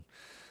Dykin.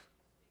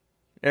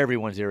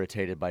 Everyone's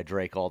irritated by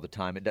Drake all the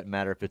time. It doesn't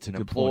matter if it's an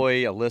Good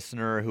employee, a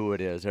listener, who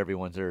it is.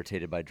 Everyone's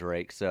irritated by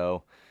Drake.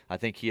 So I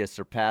think he has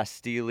surpassed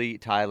Steely,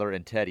 Tyler,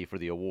 and Teddy for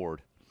the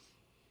award.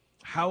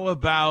 How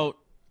about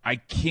I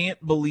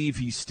can't believe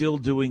he's still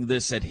doing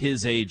this at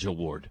his age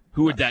award?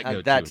 Who would that go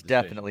to? That's at this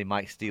definitely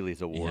Mike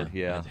Steely's award. stage?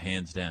 Yeah. That's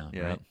hands down.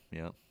 Yeah. Right?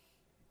 Yeah.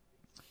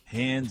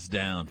 Hands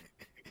down.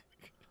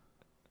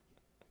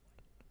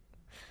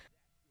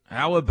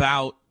 How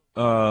about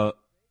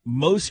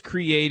most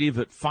creative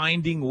at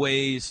finding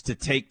ways to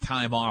take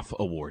time off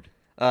award?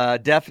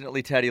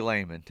 Definitely Teddy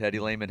Lehman. Teddy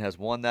Lehman has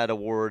won that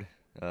award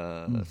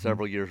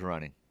several years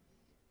running.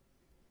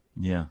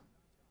 Yeah.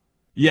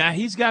 Yeah,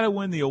 he's got to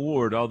win the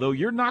award, although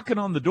you're knocking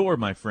on the door,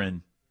 my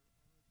friend.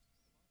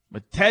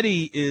 But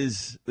Teddy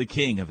is the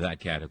king of that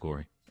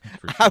category.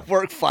 For sure. I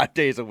work 5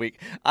 days a week.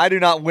 I do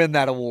not win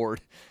that award.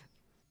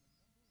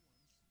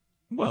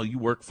 Well, you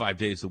work 5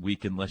 days a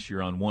week unless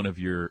you're on one of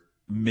your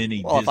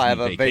many Well, Disney if I have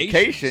a vacations.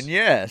 vacation,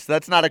 yes.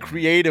 That's not a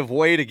creative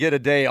way to get a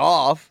day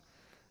off.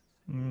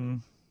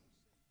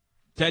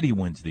 Teddy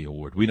wins the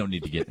award. We don't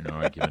need to get in an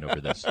argument over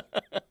this.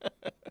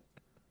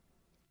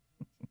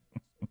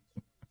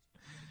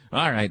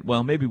 All right.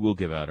 Well, maybe we'll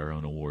give out our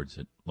own awards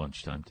at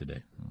lunchtime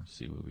today. We'll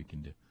see what we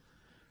can do.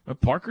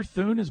 Parker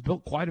Thune has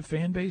built quite a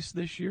fan base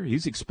this year.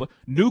 He's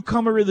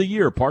newcomer of the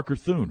year, Parker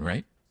Thune,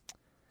 right?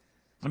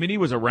 I mean, he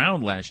was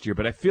around last year,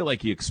 but I feel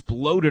like he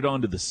exploded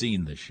onto the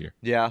scene this year.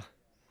 Yeah.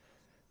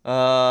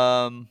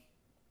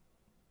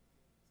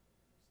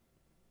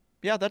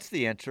 Yeah, that's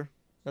the answer.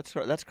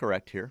 That's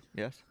correct here.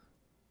 Yes.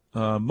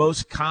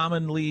 Most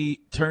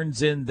commonly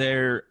turns in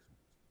their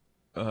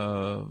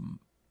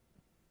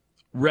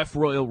Ref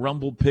Royal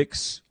Rumble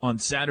picks on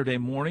Saturday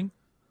morning.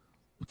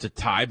 It's a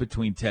tie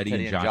between Teddy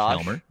and Josh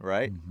Helmer.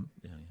 Right?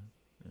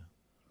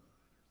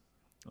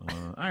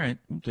 All right.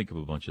 We'll think of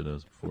a bunch of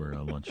those before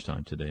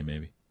lunchtime today,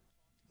 maybe.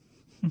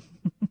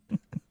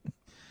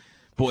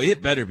 Boy,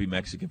 it better be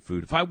Mexican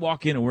food. If I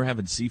walk in and we're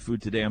having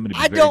seafood today, I'm going to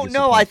be I very don't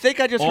know. I disappointed. think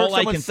I just heard All I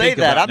someone can say think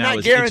that. about I'm now not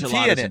is guaranteeing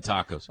enchiladas it. and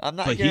tacos. I'm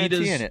not Fajitas.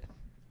 guaranteeing it.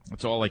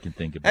 That's all I can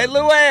think about. Hey,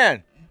 now. Luann.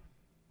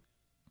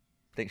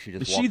 I think she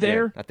just Is walked she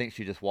there? in. I think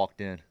she just walked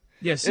in.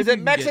 Yes. Is it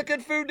Mexican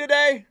food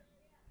today?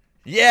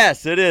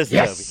 Yes, it is.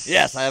 Yes. Toby.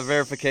 Yes, I have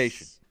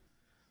verification.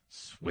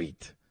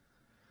 Sweet.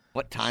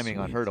 What timing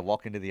on Sweet. her to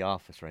walk into the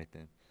office right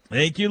then?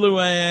 Thank you,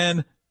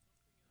 Luann.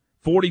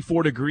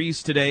 44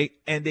 degrees today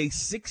and a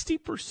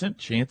 60%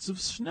 chance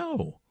of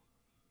snow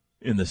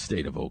in the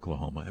state of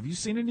Oklahoma. Have you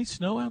seen any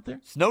snow out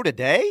there? Snow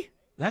today?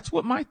 That's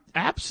what my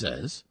app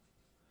says.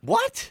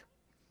 What?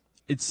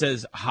 It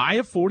says high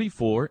of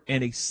 44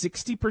 and a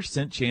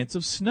 60% chance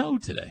of snow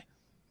today.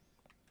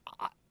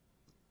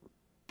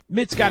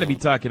 It's got to be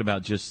talking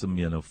about just some,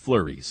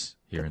 flurries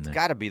here and there.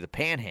 Got to be the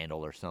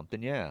Panhandle or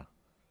something. Yeah.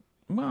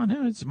 Well,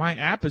 no, it's my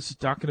app is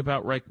talking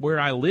about right where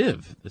I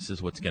live. This is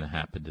what's going to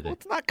happen today. Well,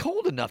 it's not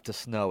cold enough to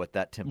snow at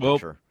that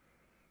temperature.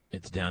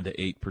 It's down to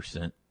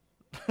 8%.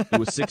 It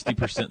was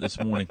 60%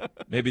 this morning.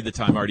 Maybe the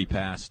time already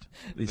passed.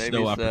 The Maybe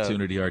snow so.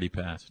 opportunity already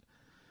passed.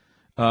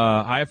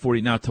 High of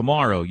 40. Now,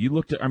 tomorrow, you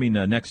looked at,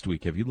 next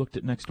week. Have you looked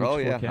at next week's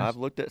forecast? I've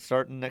looked at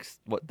starting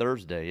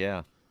Thursday,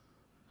 yeah.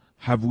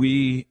 Are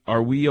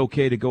we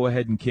okay to go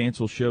ahead and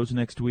cancel shows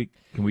next week?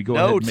 Can we go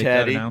ahead and make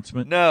Teddy. that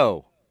announcement?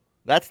 No.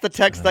 That's the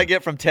text I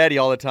get from Teddy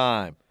all the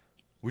time.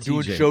 We're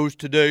doing TJ. shows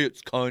today.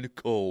 It's kind of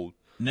cold.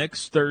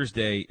 next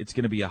Thursday, it's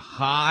going to be a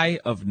high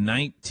of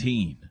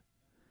 19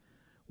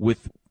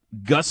 with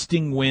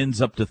gusting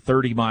winds up to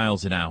 30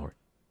 miles an hour.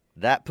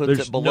 That puts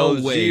it below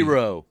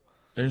zero.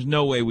 There's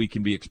no way we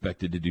can be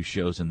expected to do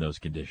shows in those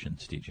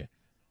conditions, TJ.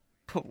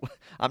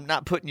 I'm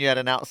not putting you at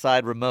an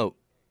outside remote.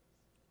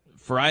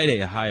 Friday,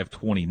 a high of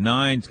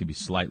 29. It's going to be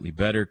slightly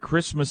better.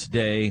 Christmas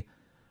Day,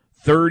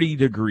 30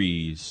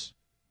 degrees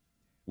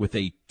with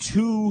a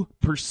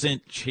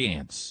 2%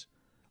 chance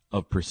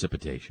of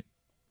precipitation.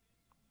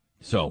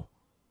 So,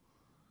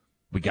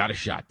 we got a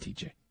shot,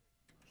 TJ.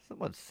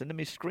 Someone's sending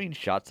me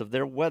screenshots of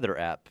their weather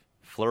app.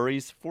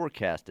 Flurries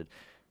forecasted.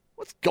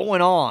 What's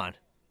going on?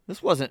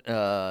 This wasn't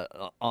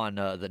on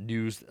the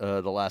news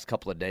the last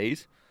couple of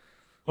days.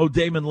 Oh,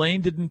 Damon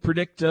Lane didn't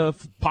predict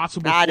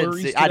possible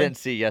flurries today? I didn't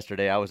see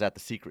yesterday. I was at the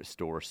secret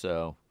store,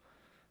 so.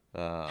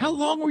 How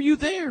long were you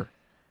there?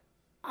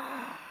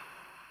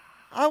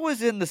 I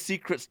was in the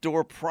secret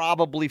store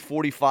probably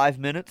 45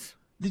 minutes.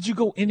 Did you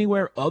go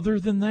anywhere other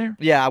than there?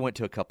 Yeah, I went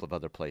to a couple of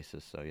other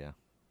places, so yeah.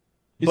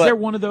 Is there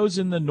one of those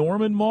in the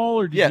Norman Mall,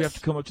 or did you have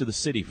to come up to the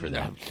city for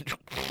that?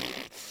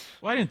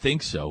 Well, I didn't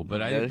think so,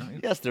 but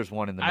yes, there's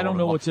one in the Norman Mall. I don't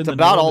know what's in the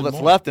Norman Mall. It's about all Norman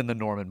that's Mall. left in the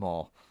Norman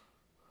Mall.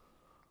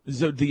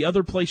 So the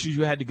other places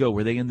you had to go,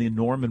 were they in the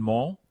Norman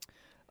Mall?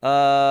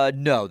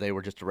 No, they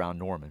were just around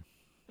Norman.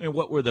 And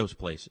what were those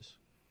places?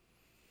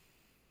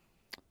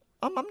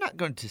 I'm not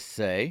going to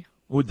say.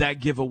 Would that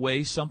give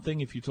away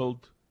something if you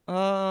told?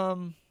 I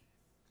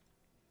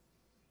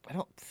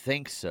don't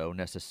think so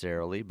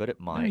necessarily, but it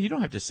might. No, you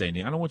don't have to say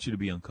anything. I don't want you to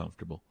be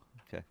uncomfortable.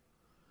 Okay.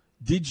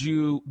 Did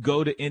you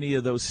go to any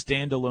of those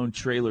standalone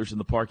trailers in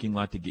the parking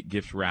lot to get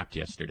gifts wrapped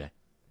yesterday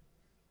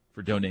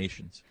for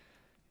donations?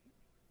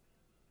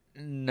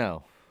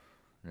 No.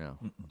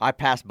 I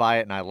passed by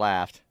it and I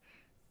laughed.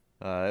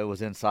 It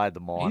was inside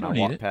the mall, and I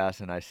walked past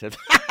and I said,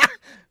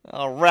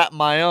 I'll wrap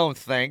my own,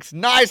 thanks.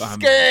 Nice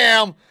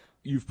scam!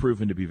 You've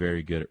proven to be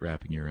very good at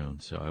wrapping your own,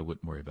 so I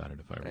wouldn't worry about it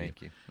if I were you.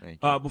 Thank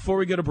you. Before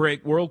we go to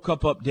break, World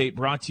Cup update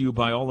brought to you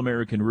by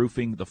All-American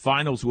Roofing. The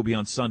finals will be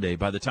on Sunday.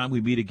 By the time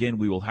we meet again,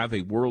 we will have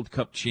a World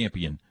Cup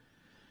champion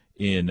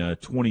in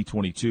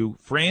 2022.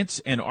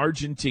 France and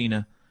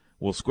Argentina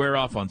will square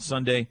off on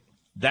Sunday.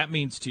 That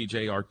means,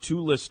 TJ, our two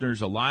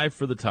listeners alive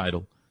for the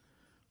title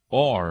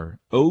are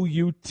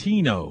OU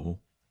Tino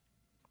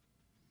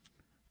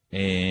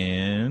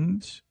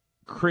and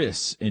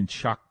Chris in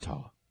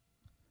Choctaw.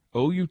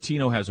 OU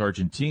Tino has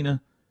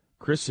Argentina.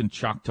 Chris in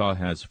Choctaw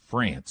has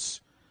France.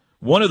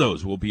 One of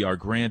those will be our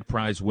grand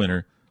prize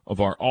winner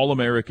of our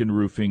All-American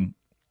Roofing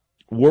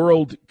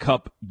World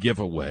Cup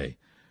giveaway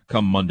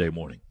come Monday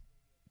morning.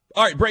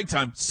 All right, break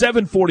time,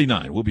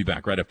 7:49. We'll be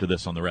back right after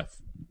this on The Ref.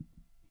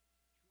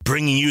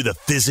 Bringing you the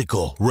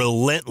physical,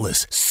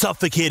 relentless,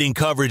 suffocating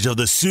coverage of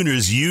the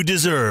Sooners you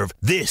deserve.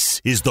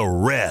 This is The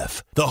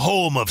Ref, the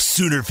home of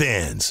Sooner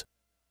fans.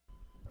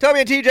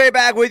 Toby and TJ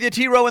back with you.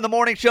 T-Row in the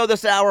Morning Show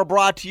this hour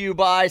brought to you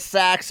by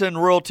Saxon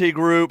Realty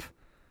Group.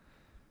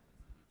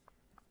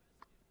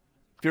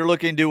 If you're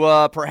looking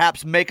to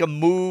perhaps make a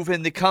move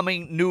in the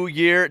coming new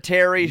year,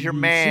 Terry's your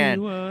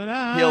man.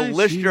 He'll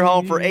list your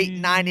home for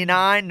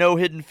 $899, no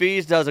hidden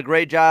fees, does a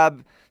great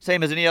job.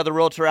 Same as any other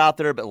realtor out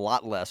there, but a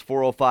lot less.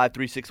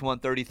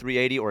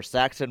 405-361-3380 or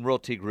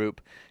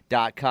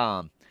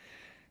saxonrealtygroup.com.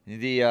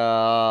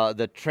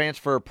 The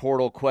transfer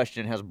portal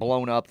question has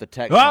blown up the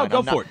text line.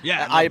 Go for it.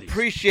 Yeah, I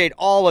appreciate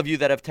all of you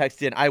that have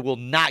texted in. I will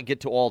not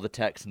get to all the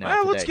texts now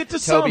today. Let's get to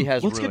Toby some.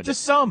 has Let's ruined get to it.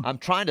 some. I'm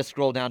trying to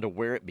scroll down to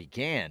where it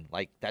began.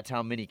 Like, that's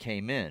how many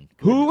came in.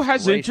 Who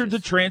has gracious. entered the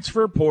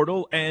transfer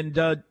portal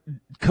and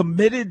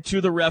committed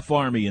to the Ref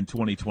Army in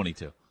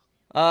 2022?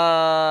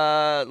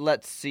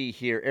 Let's see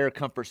here. Air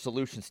Comfort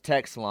Solutions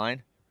text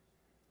line.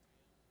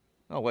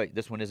 Oh, wait,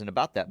 this one isn't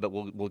about that, but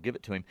we'll give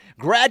it to him.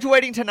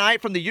 Graduating tonight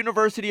from the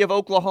University of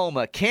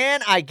Oklahoma.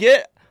 Can I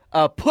get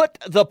put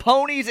the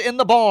ponies in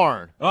the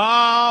barn?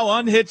 Oh,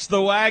 unhitch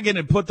the wagon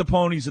and put the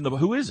ponies in the...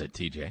 Who is it,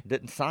 TJ?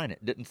 Didn't sign it.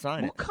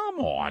 Well, come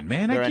on,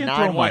 man. They're I can't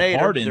throw my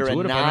heart into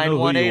it if I don't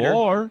know who you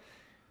are.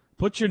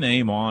 Put your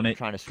name on it.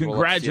 Trying to scroll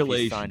Congratulations. Up,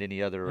 see if he signed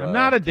any other, I'm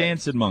not a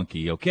dancing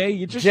monkey, okay?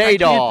 You just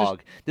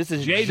J-Dog. This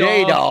is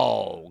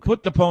J-Dog.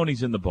 Put the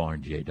ponies in the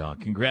barn, J-Dog.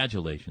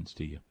 Congratulations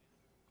to you.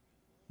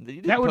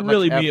 That would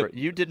really be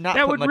you did not.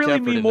 That put would much really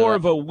effort be into more that.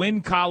 of a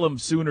win column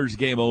Sooners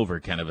game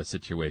over kind of a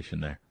situation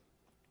there.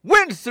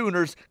 Win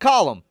Sooners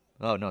column.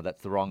 Oh no,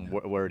 that's the wrong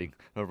wording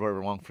or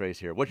wrong phrase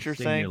here. What's your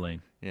Stay saying? in your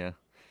lane. Yeah.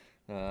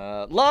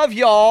 Love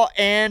y'all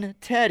and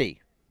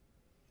Teddy.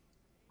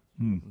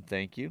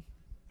 Thank you.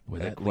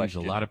 Well, that leaves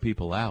a lot of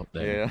people out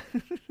there.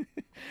 Yeah.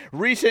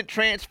 Recent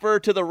transfer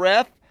to the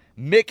Ref,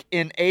 Mick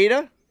and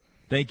Ada.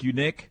 Thank you,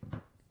 Nick.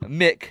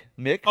 Mick.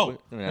 Oh,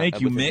 thank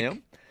you, Mick.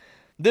 M.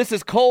 This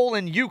is Cole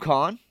in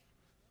Yukon.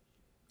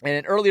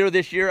 And earlier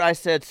this year, I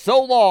said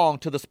so long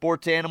to the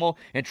sports animal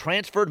and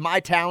transferred my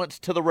talents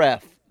to the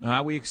Ref.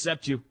 We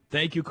accept you.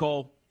 Thank you,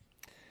 Cole.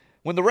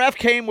 When the Ref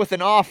came with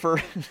an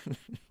offer,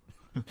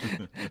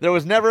 there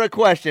was never a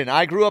question.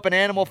 I grew up an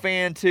animal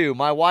fan, too.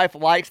 My wife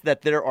likes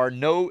that there are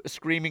no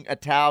screaming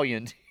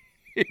Italians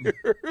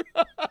here.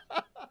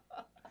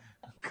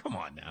 Come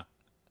on now.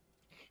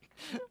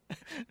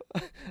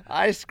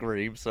 I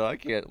scream, so I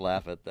can't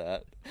laugh at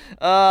that.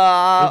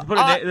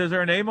 Is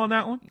there a name on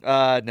that one?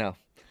 No.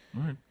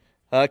 All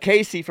right.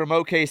 Casey from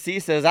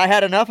OKC says, I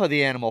had enough of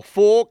the animal.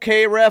 Full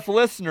K-Ref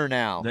listener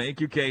now. Thank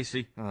you,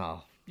 Casey.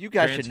 Oh, you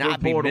guys should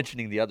not be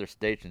mentioning the other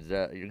stations.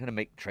 You're going to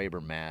make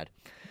Traber mad.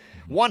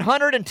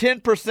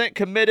 110%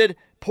 committed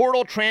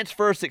portal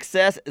transfer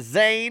success.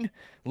 Zane,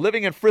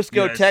 living in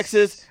Frisco,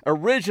 Texas,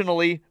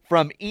 originally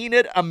from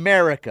Enid,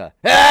 America.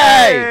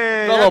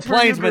 Hey fellow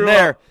plainsman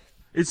there.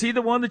 Is he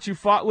the one that you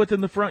fought with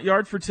in the front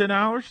yard for 10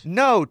 hours?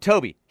 No,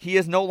 Toby. He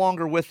is no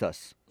longer with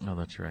us. Oh,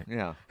 that's right.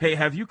 Yeah. Hey,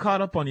 have you caught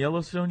up on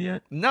Yellowstone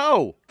yet?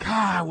 No.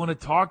 God, I want to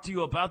talk to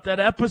you about that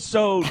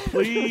episode,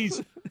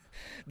 please.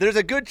 There's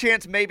a good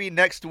chance maybe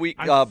next week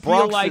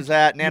Bronx is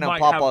at Nana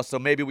and Papa, so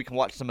maybe we can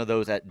watch some of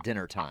those at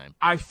dinner time.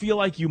 I feel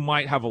like you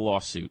might have a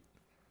lawsuit.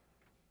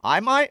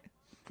 I might?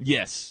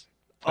 Yes.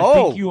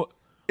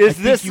 Did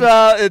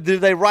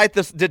they write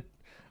this? Did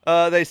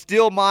they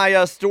steal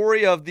my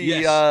story of the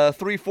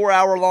 3-4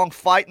 hour long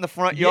fight in the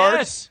front yard?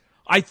 Yes.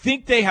 I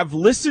think they have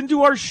listened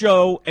to our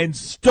show and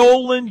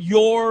stolen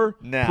your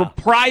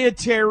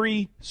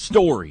proprietary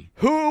story.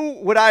 Who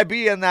would I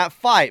be in that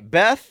fight,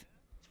 Beth?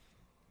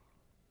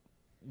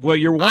 Well,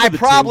 you're one of the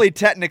probably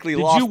technically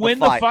lost the fight. Did you win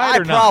the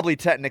fight or not? I probably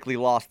technically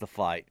lost the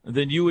fight.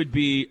 Then you would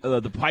be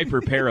the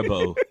Piper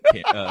Parabo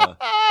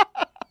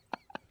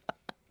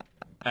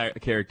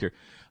character.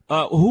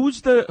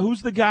 Who's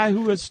the guy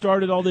who has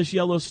started all this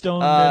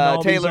Yellowstone? And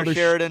all Taylor these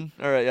Sheridan.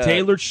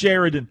 Taylor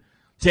Sheridan.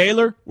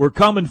 Taylor, we're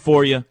coming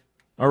for you.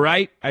 All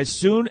right. As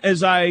soon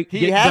as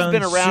he has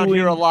been around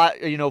here a lot,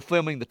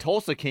 filming the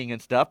Tulsa King and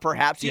stuff.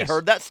 Perhaps he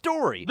heard that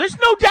story. There's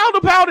no doubt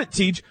about it,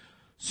 Teach.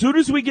 Soon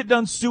as we get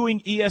done suing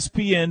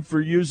ESPN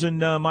for using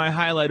my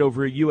highlight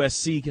over a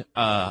USC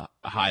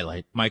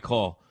highlight, my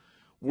call,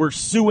 we're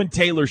suing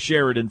Taylor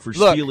Sheridan for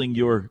stealing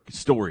your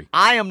story.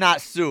 I am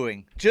not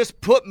suing.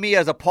 Just put me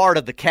as a part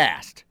of the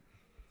cast.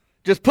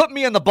 Just put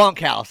me in the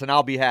bunkhouse, and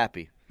I'll be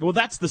happy. Well,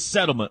 that's the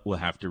settlement we'll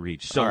have to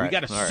reach. So we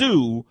got to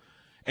sue,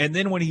 and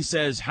then when he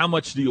says, how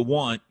much do you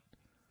want,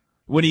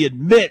 when he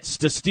admits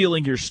to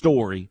stealing your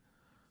story,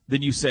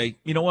 then you say,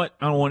 you know what,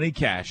 I don't want any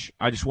cash.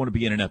 I just want to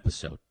be in an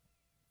episode.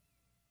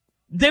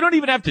 They don't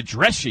even have to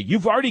dress you.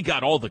 You've already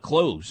got all the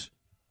clothes,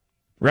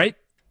 right?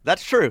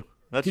 That's true.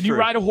 Can you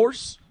ride a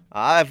horse?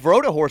 I've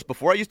rode a horse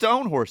before. I used to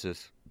own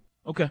horses.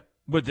 Okay.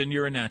 But then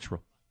you're a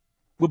natural.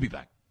 We'll be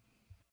back.